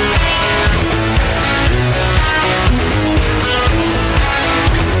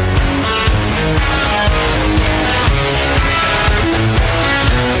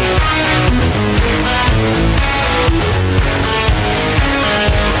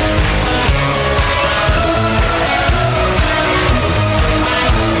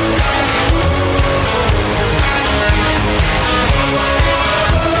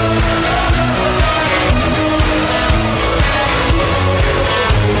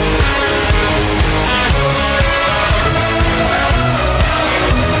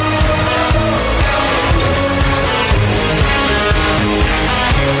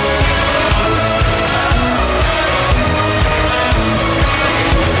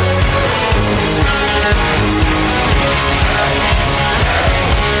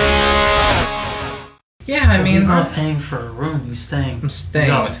 Yeah, I mean, He's not paying for a room. He's staying. I'm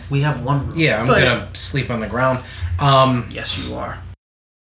staying with. We have one room. Yeah, I'm But- gonna sleep on the ground. Yes, you are.